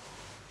 Well,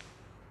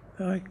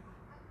 I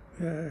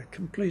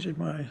completed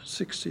my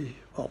 60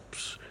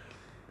 ops.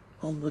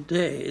 On the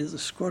day, the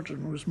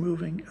squadron was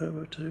moving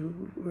over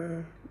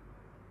to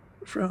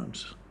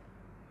France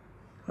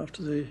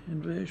after the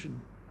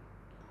invasion.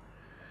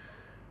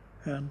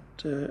 And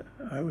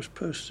I was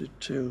posted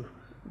to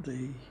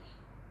the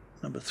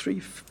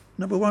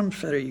number 1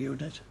 ferry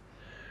unit,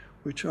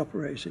 which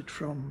operated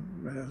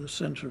from the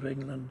centre of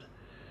England,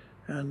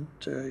 and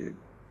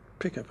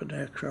pick up an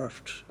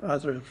aircraft,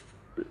 either,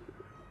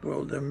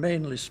 well, they're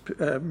mainly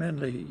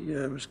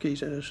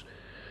mosquitoes,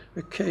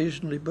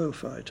 occasionally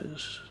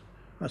Beaufighters.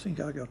 I think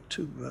I got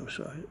 2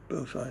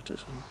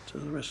 Beaufighters,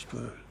 and the rest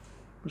were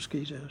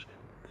mosquitoes.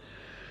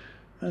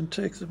 And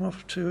take them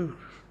off to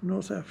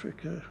North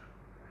Africa,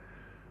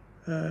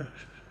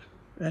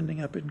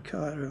 ending up in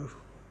Cairo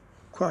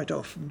quite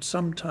often.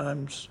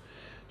 Sometimes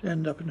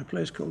end up in a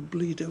place called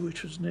Blida,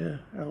 which was near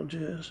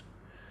Algiers.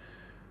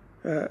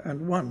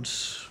 And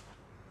once,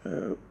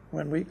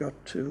 when we got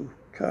to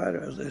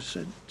Cairo, they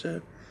said,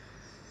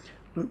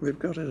 look, we've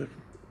got a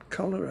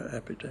cholera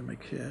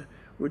epidemic here.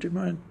 Would you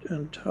mind,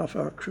 and half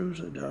our crews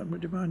are down,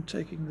 would you mind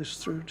taking this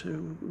through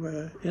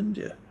to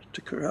India,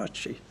 to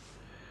Karachi?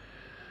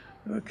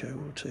 Okay,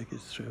 we'll take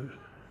it through,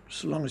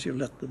 so long as you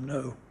let them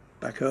know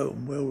back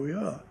home where we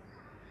are.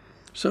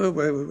 So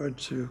away we went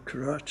to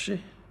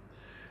Karachi.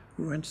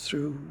 We went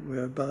through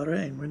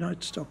Bahrain. We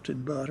night stopped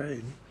in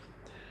Bahrain,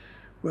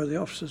 where the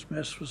officers'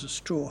 mess was a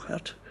straw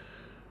hut,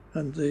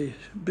 and the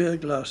beer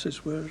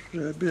glasses were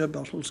beer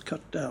bottles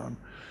cut down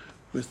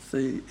with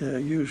the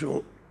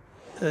usual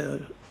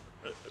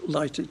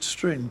lighted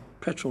string,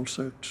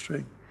 petrol-soaked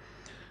string,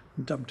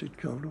 and dumped in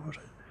cold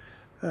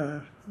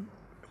water.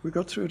 We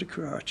got through to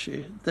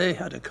Karachi. They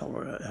had a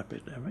cholera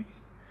epidemic.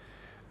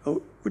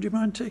 Oh, would you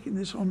mind taking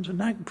this on to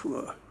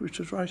Nagpur, which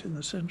was right in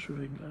the centre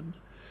of England?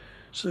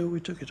 So we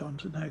took it on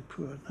to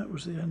Nagpur, and that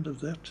was the end of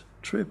that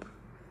trip.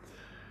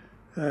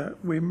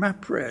 We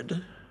map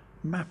read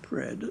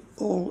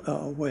all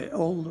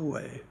the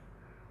way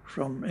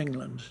from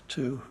England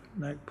to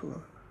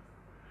Nagpur,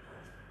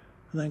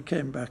 and then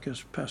came back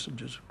as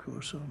passengers, of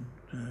course, on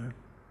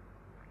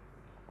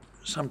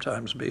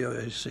sometimes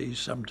BOAC,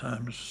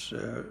 sometimes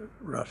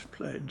RAF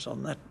planes.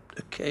 On that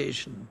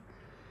occasion,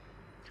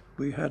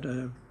 we had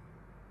a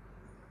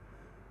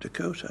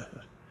Dakota,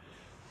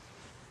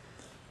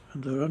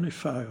 and there were only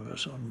 5 of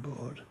us on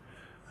board,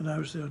 and I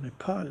was the only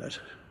pilot.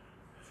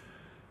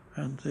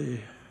 And the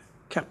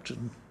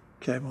captain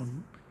came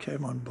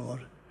on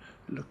board,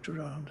 looked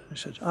around, and he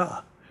said,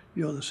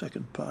 you're the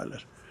second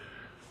pilot.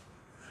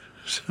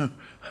 So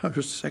I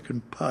was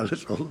second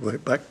pilot all the way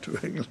back to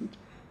England,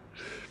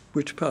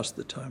 which passed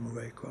the time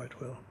away quite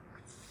well.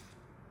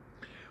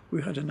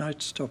 We had a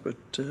night stop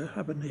at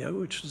Habbaniyah,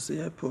 which is the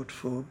airport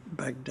for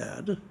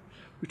Baghdad,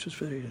 which was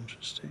very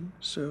interesting.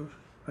 So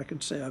I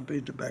can say I've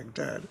been to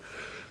Baghdad.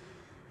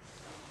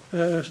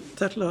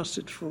 That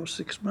lasted for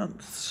 6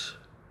 months.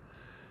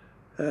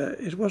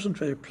 It wasn't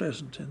very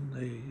pleasant in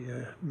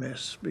the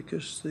mess,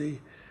 because the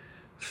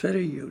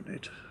ferry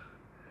unit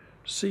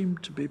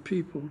seemed to be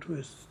peopled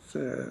with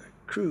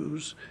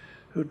crews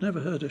who'd never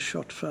heard a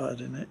shot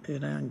fired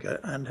in anger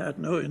and had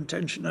no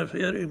intention of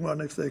hearing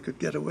one if they could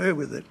get away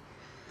with it.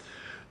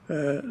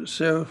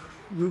 So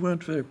we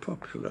weren't very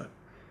popular,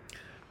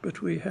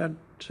 but we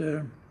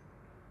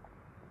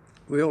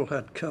all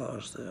had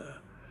cars there.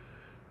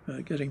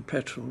 Getting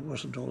petrol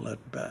wasn't all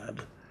that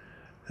bad.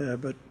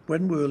 But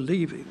when we were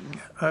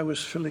leaving, I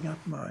was filling up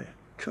my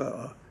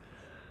car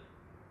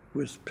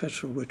with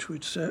petrol, which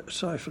we'd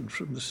siphoned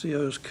from the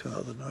CO's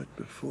car the night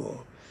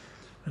before.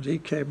 And he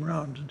came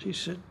round and he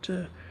said,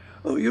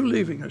 oh, you're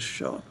leaving us,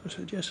 Sharp? I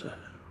said, yes, sir.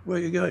 Where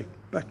are you going?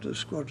 Back to the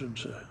squadron,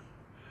 sir.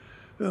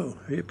 Oh,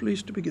 are you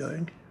pleased to be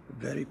going?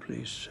 Very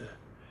pleased, sir.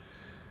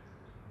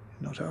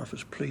 Not half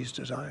as pleased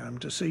as I am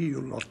to see you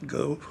lot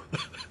go,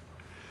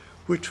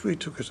 which we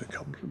took as a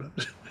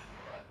compliment.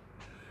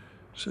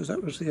 So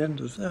that was the end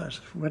of that.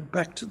 Went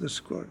back to the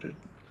squadron.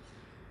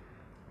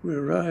 We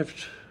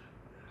arrived.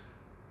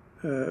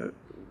 The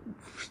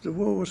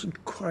war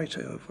wasn't quite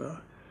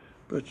over,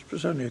 but it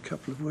was only a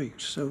couple of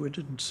weeks, so we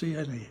didn't see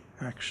any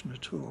action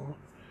at all.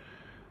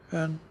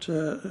 And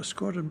the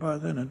squadron by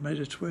then had made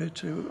its way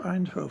to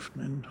Eindhoven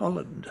in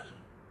Holland.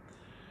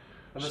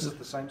 And this is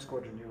the same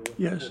squadron you were with?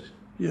 Yes,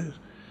 yes.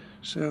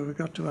 So we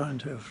got to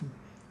Eindhoven,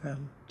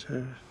 and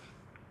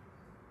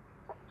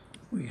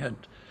we had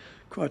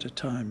quite a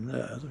time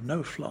there. There was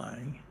no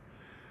flying.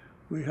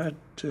 We had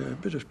a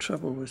bit of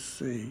trouble with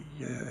the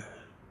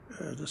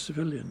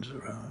civilians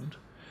around.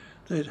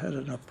 They'd had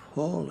an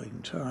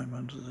appalling time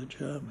under the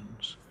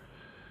Germans,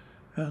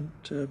 and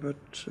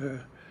but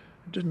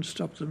it didn't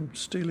stop them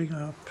stealing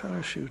our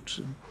parachutes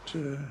and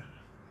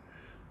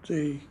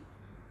the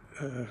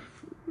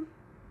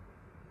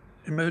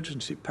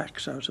emergency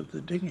packs out of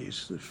the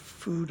dinghies, the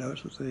food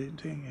out of the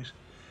dinghies,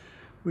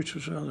 which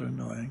was rather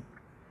annoying.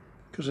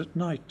 Because at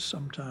night,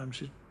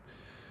 sometimes,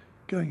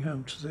 going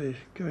out of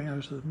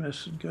the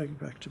mess and going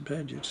back to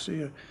bed, you'd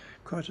see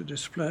quite a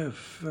display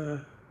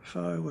of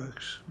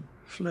fireworks,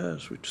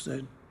 flares, which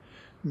they'd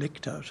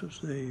nicked out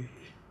of the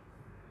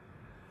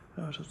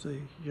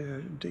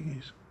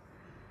dinghies.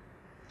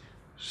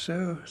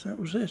 So that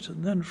was it.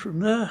 And then from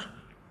there,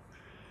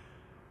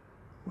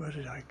 where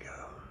did I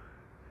go?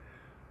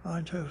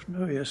 Eindhoven.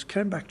 Oh yes,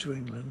 came back to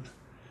England.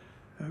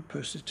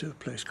 Posted to a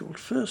place called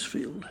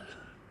Firstfield,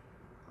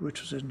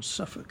 which was in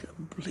Suffolk, a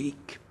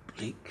bleak,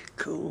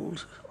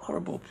 cold,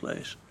 horrible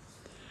place.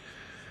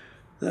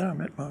 Then I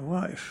met my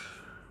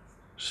wife,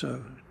 so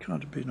it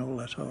can't have been all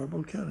that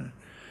horrible, can it?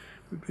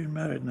 We've been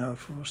married now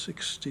for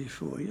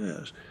 64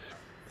 years.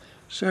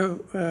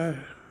 So we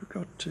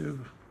got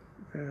to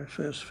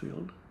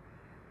Fairfield,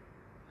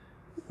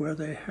 where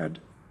they had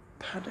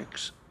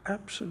paddocks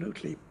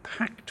absolutely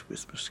packed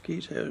with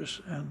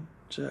mosquitoes and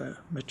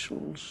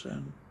Mitchells,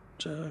 and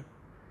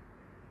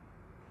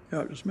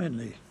it was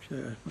mainly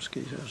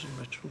mosquitoes and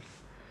Mitchells.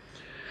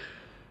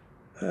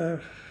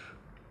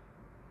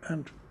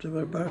 And there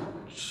were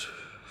about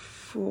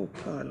 4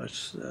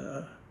 pilots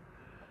there,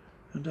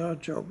 and our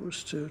job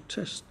was to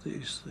test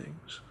these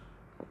things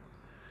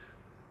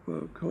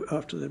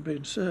after they'd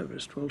been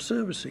serviced. Well,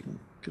 servicing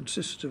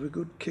consisted of a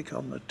good kick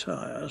on the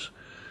tyres,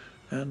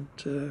 and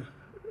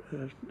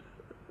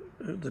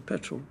the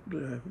petrol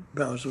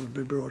bowser would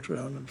be brought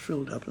around and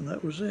filled up, and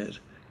that was it.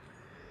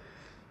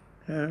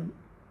 I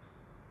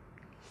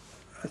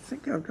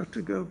think I've got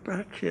to go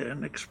back here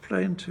and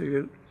explain to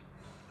you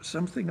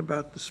something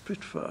about the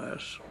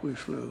Spitfires we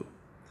flew.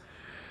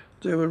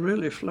 They were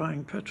really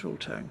flying petrol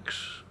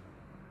tanks,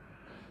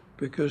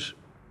 because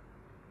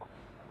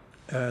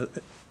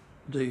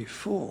the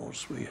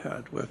 4s we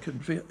had were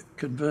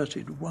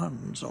converted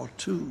 1s or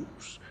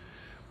 2s,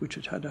 which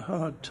had had a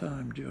hard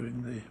time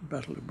during the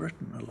Battle of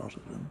Britain, a lot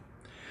of them.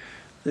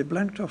 They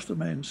blanked off the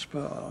main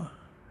spar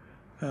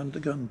and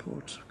the gun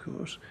ports, of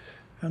course,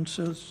 and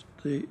so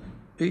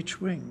each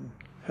wing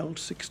held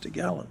 60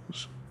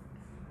 gallons.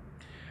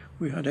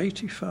 We had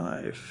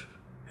 85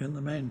 in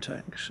the main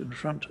tanks in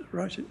front,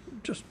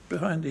 just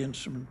behind the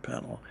instrument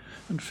panel,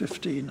 and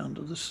 15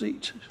 under the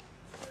seat,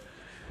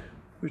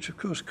 which of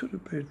course could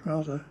have been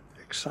rather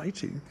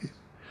exciting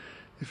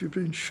if you'd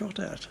been shot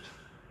at.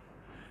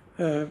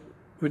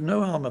 With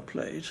no armour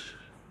plate,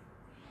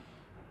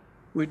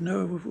 we'd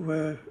no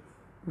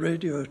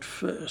radio at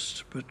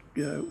first, but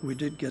we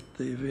did get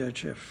the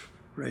VHF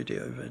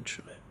radio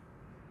eventually.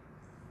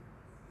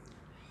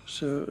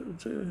 So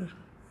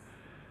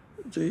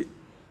the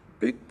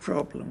big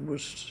problem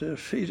was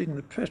feeding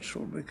the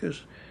petrol,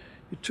 because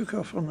it took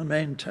off on the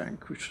main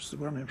tank, which was the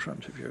one in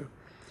front of you,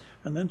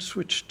 and then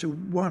switched to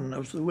one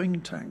of the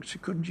wing tanks.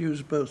 You couldn't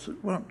use both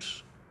at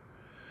once.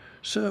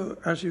 So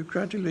as you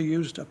gradually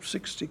used up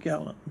 60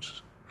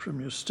 gallons from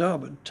your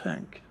starboard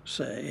tank,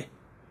 say,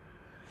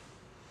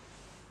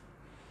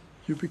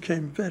 you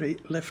became very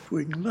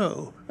left-wing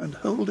low, and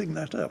holding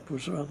that up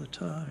was rather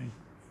tiring.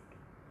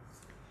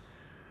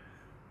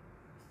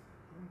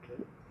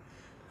 Okay.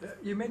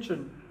 You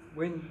mentioned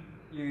when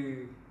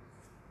you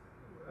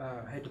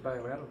had to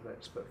bail out of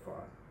that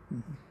Spitfire,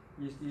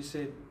 you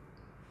said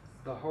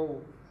the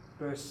hull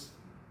burst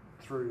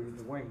through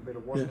the wing, but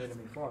it wasn't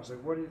enemy fire. So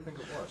what do you think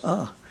it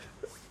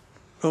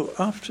was?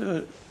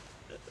 After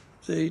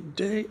the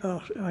day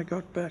after I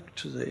got back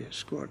to the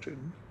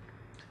squadron,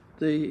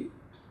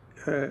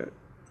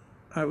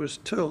 I was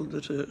told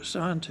that a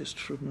scientist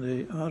from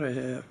the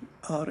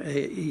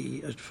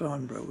RAE at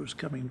Farnborough was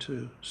coming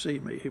to see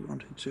me. He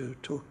wanted to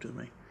talk to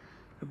me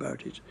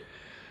about it.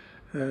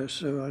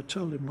 So I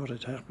told him what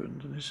had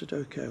happened, and he said,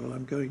 "Okay, well,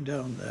 I'm going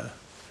down there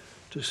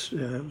to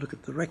look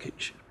at the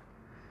wreckage."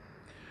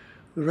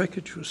 The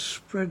wreckage was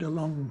spread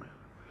along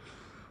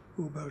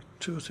about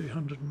 200 or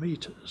 300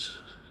 metres.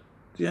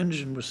 The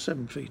engine was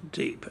 7 feet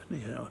deep,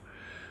 anyhow,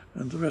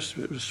 and the rest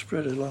of it was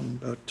spread along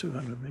about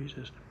 200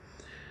 metres.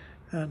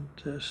 And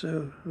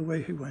so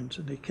away he went,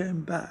 and he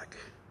came back,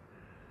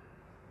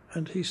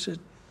 and he said,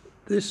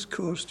 "This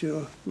caused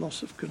your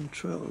loss of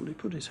control." He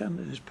put his hand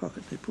in his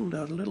pocket, and he pulled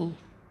out a little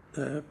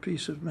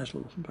piece of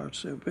metal about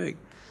so big,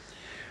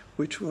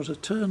 which was a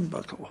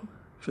turnbuckle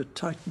for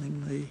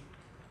tightening the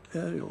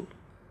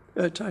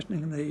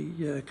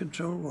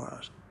control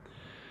wires.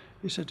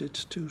 He said,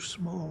 "It's too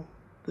small.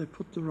 They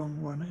put the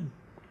wrong one in."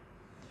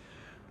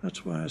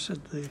 That's why I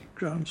said the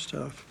ground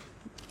staff,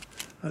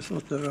 I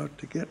thought they were out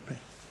to get me.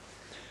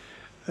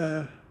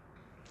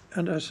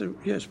 And I said,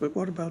 "Yes, but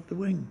what about the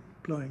wing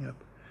blowing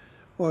up?"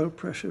 Oil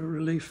pressure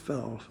relief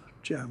valve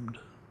jammed.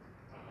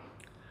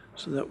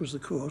 So that was the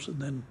cause, and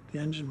then the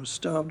engine was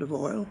starved of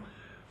oil,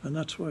 and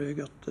that's why you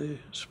got the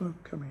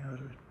smoke coming out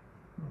of it.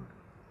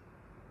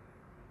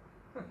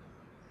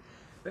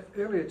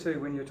 Earlier too,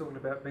 when you were talking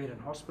about being in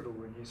hospital,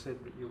 when you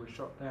said that you were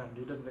shot down,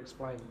 you didn't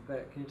explain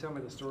that. Can you tell me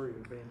the story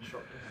of being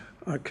shot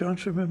down? I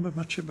can't remember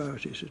much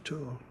about it at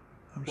all.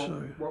 I'm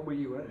sorry. What were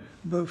you in?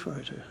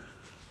 Beaufighter.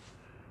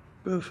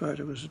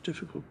 Beaufighter was a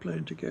difficult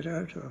plane to get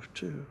out of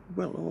too.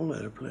 Well, all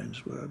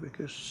airplanes were,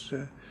 because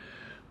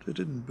they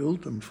didn't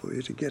build them for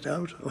you to get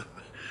out of.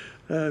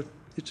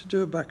 You to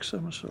do a back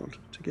somersault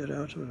to get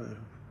out of a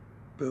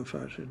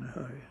Beaufighter in a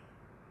hurry,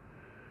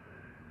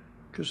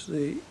 because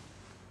the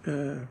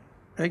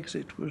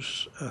exit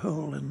was a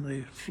hole in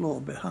the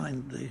floor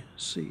behind the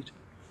seat.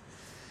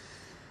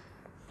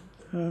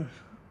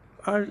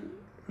 I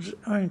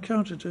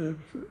encountered a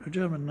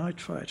German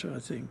night fighter, I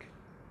think,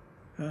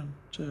 and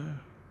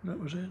that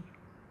was it.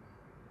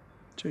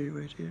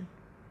 Tu-88.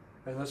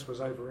 And this was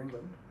over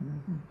England?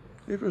 Mm-hmm.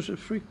 It was a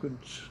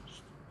frequent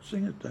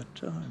thing at that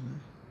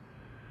time.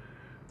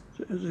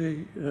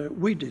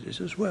 we did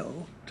it as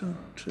well.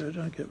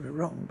 Don't get me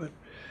wrong, but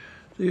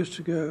they used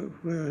to go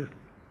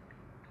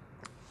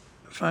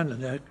find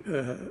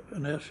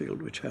an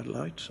airfield which had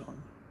lights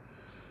on,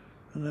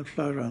 and then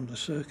fly around the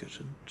circuit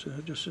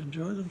and just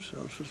enjoy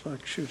themselves. It was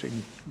like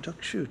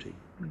duck shooting.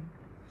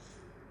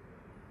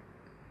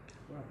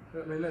 Wow,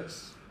 I mean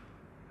that's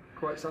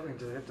quite something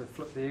to have to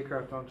flip the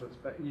aircraft onto its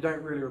back. You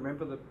don't really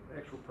remember the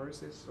actual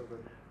process of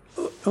it?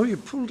 Oh, you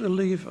pulled a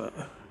lever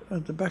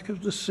and the back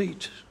of the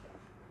seat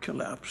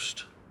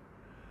collapsed.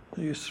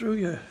 And you threw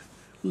your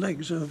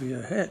legs over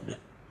your head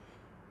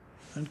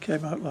and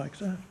came out like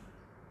that.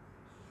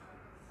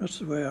 That's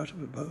the way out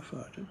of a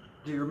Beaufighter.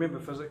 Do you remember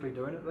physically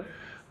doing it though?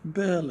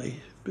 Barely.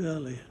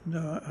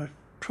 No, I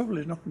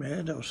probably knocked my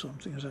head or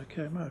something as I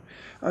came out.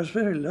 I was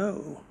very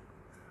low.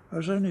 I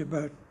was only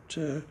about,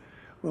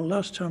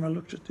 last time I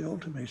looked at the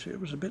altimeter, it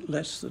was a bit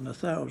less than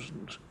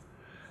 1,000.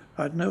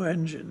 I had no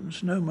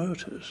engines, no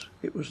motors.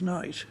 It was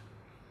night.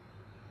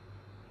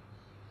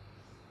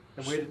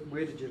 And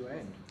where did you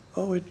land?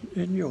 Oh,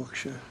 in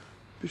Yorkshire,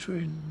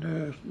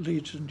 between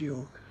Leeds and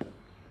York.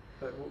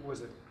 But what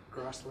was it,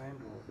 grassland?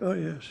 Or? Oh,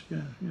 yes,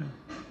 yeah.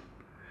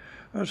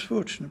 I was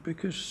fortunate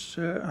because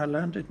I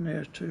landed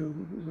near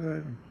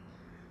to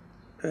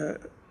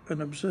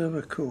an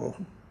observer corps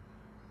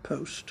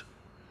post,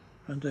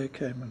 and they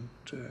came and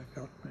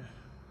got me.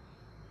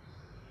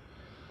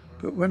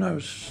 But when I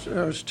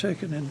was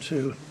taken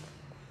into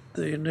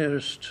the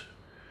nearest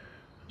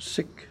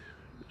sick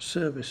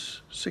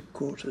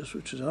quarters,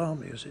 which is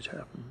army as it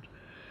happened,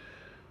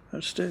 I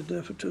stayed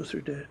there for 2 or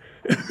 3 days.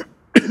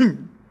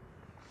 And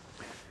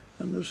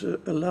there was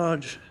a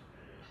large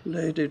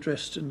lady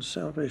dressed in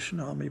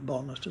Salvation Army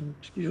bonnet and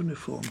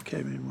uniform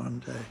came in one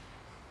day.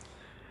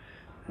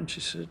 And she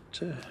said,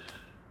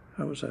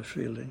 how was I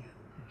feeling?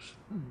 I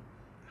said,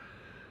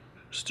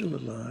 still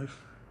alive.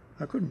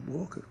 I couldn't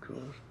walk, of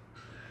course.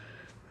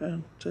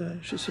 And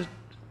she said,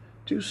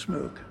 do you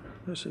smoke?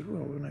 I said,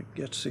 well, when I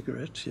get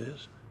cigarettes,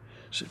 yes.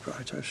 She said,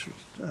 right, I should,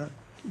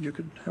 you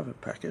can have a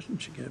packet.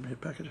 And she gave me a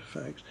packet of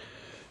fags.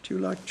 Do you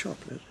like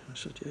chocolate? I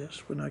said,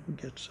 yes, when I can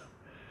get some.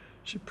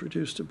 She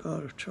produced a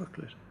bar of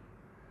chocolate.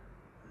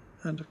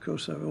 And of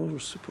course, I've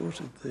always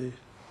supported the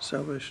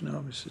Salvation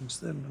Army since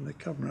then when they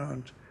come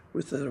round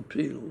with their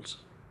appeals.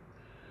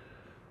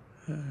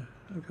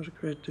 I've got a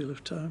great deal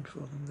of time for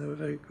them. They were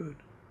very good.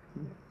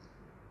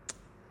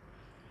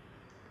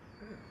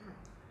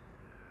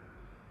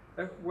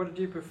 What did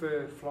you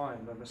prefer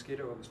flying, the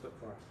Mosquito or the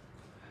Spitfire?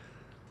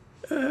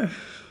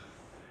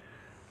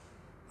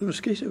 The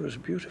Mosquito was a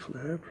beautiful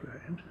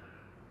airplane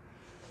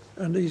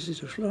and easy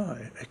to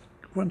fly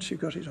once you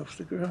got it off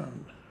the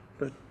ground.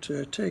 But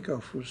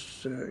takeoff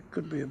was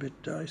could be a bit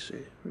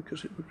dicey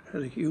because it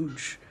had a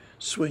huge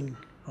swing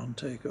on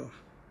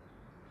takeoff.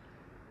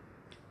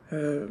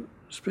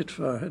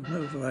 Spitfire had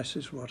no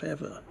vices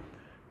whatever.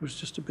 It was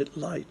just a bit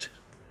light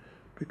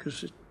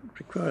because it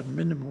required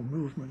minimal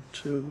movement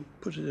to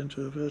put it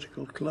into a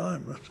vertical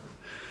climb.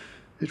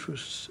 It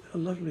was a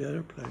lovely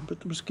airplane, but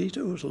the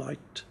Mosquito was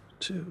light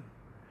too.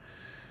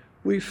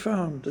 We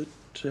found that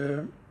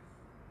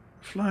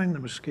flying the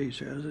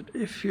Mosquito, that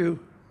if you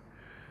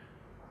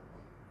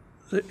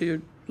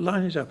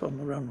line it up on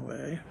the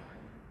runway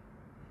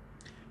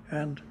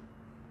and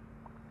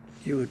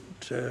you would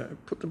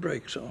put the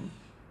brakes on,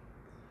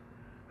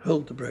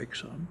 hold the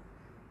brakes on,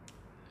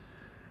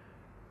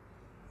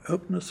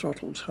 open the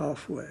throttles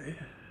halfway,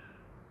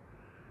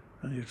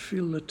 and you'd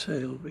feel the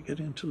tail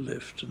beginning to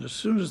lift, and as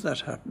soon as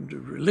that happened,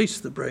 you'd release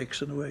the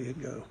brakes and away you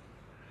go.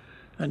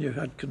 And you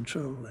had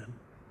control then.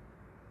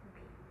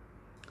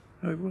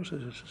 It was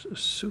a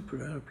super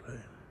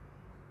airplane.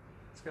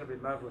 It's going to be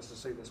marvellous to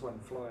see this one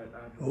fly at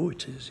Arden. Oh,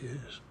 it is,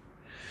 yes.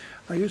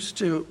 I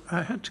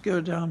had to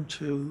go down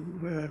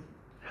to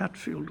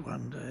Hatfield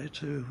one day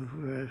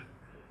to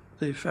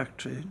the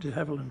factory, de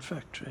Havilland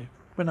factory,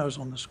 when I was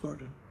on the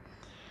squadron.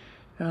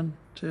 And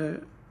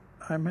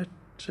I met,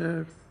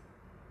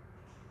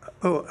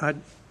 I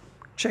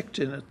checked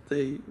in at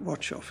the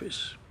watch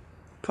office,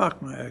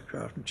 parked my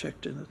aircraft and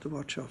checked in at the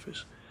watch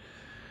office.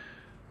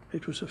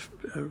 It was a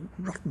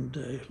rotten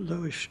day,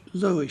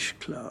 lowish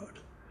cloud.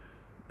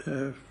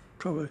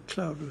 Probably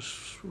cloud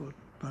was,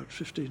 about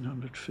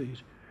 1,500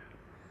 feet.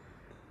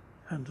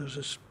 And there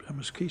was a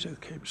Mosquito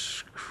came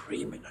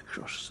screaming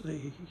across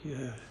the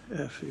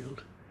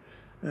airfield,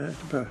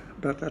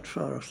 about that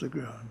far off the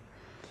ground.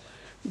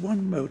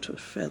 One motor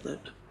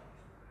feathered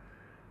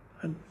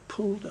and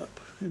pulled up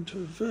into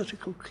a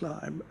vertical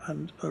climb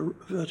and a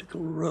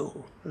vertical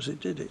roll as it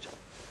did it.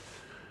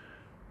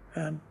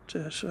 And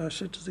so I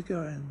said to the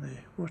guy in the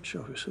watch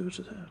office, who's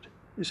that?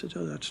 He said,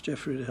 oh, that's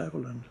Geoffrey de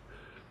Havilland.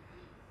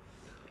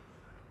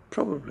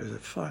 Probably the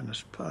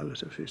finest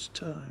pilot of his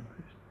time.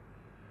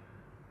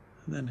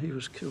 And then he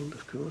was killed,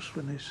 of course,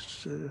 when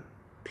his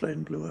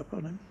plane blew up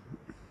on him,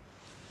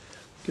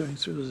 going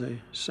through the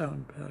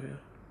sound barrier.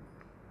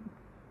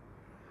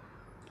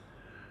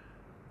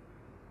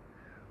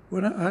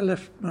 When I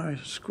left my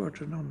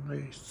squadron on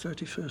the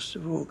 31st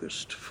of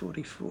August,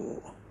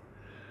 1944,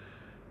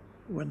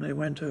 when they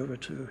went over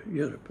to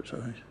Europe, as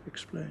I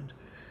explained,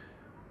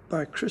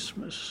 by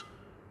Christmas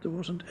there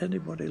wasn't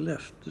anybody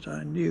left that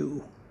I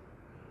knew.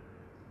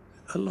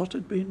 A lot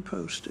had been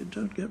posted,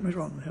 don't get me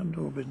wrong, they hadn't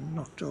all been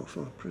knocked off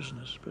or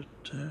prisoners, but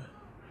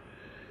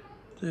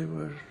they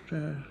were,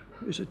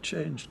 it had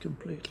changed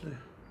completely.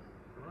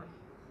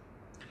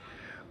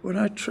 When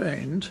I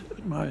trained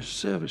at my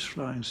service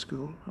flying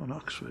school on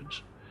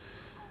Oxfords,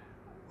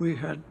 we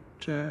had,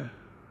 I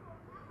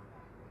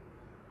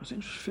think it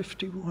was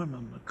 51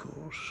 on the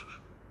course.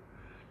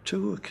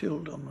 2 were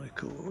killed on the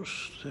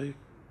course. They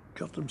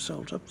got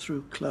themselves up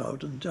through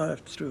cloud and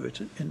dived through it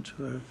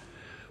into a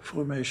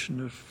formation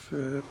of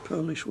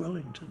Polish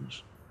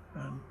Wellingtons,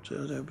 and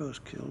they were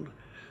both killed.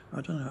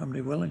 I don't know how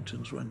many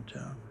Wellingtons went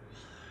down,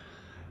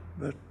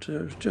 but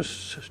it was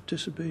just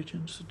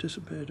disobedience,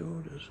 disobeyed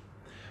orders.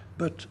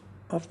 But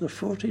of the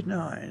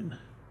 49,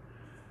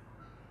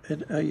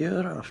 in a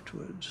year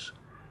afterwards,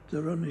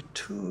 there were only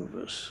 2 of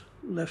us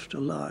left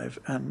alive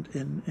and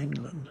in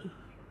England.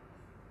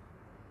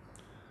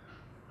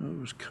 It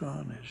was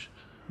carnage.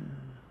 Yeah.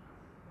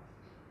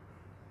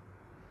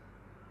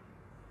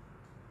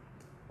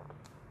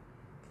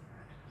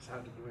 It's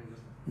hard to believe,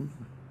 isn't it?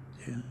 Mm-hmm.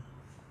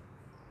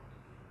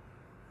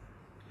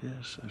 Yeah.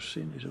 Yes, I've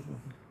seen it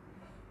all.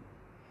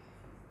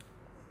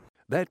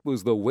 That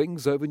was the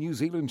Wings Over New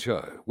Zealand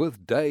show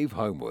with Dave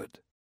Homewood.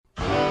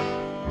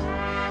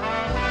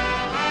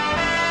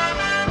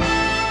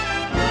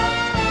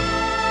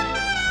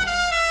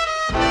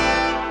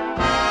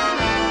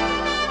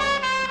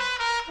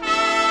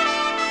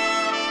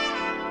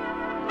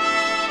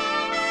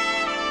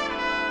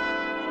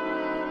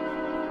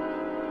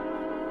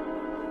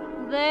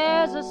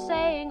 There's a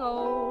saying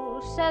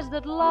old says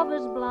that love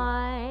is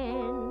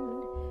blind.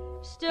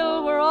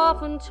 Still we're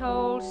often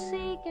told,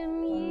 seek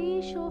and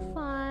ye shall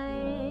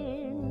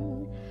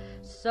find.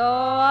 So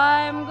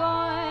I'm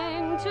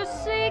going to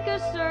seek a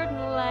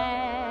certain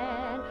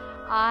lad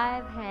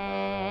I've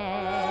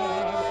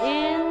had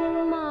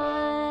in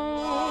mind.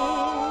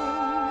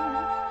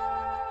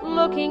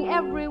 Looking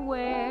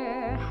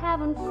everywhere,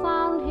 haven't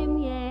found him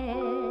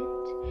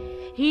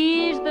yet.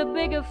 He's the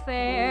big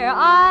affair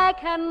I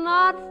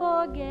cannot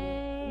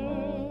forget.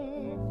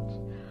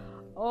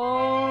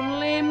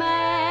 Only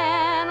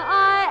man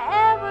I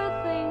ever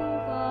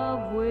think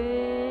of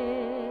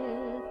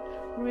with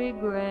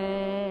regret.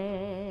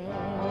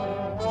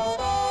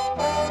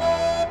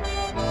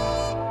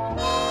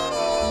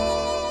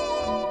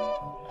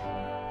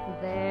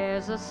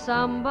 There's a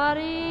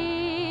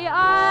somebody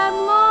I'm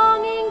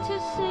longing to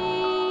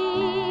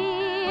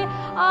see.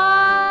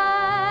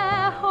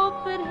 I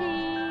hope that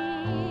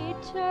he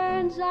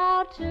turns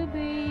out to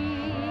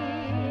be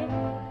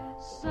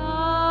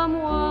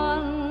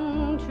someone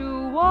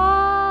to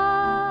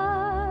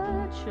watch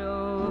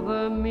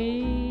over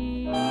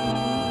me.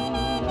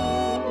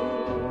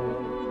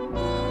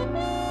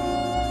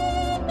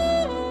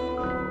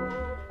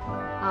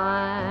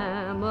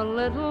 I'm a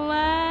little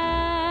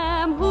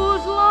lamb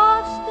who's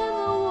lost in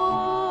the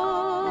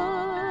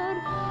wood.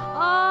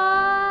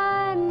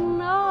 I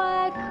know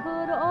I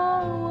could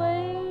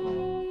always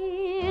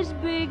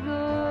be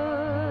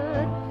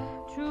good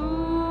to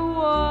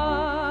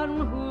one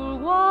who'll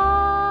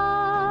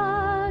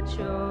watch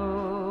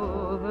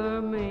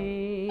over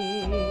me.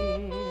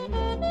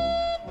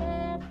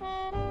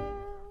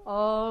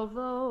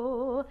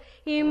 Although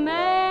he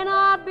may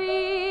not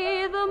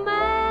be the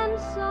man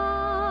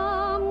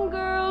some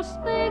girls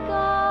think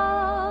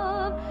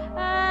of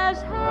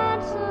as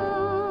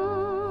handsome,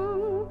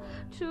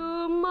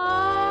 to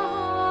my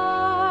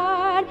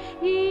heart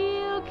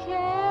he'll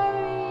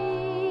carry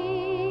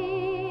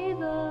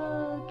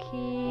the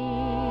key.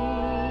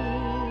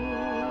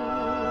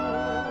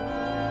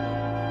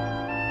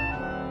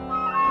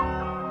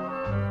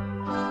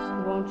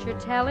 Won't you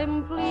tell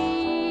him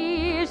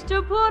please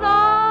to put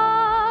on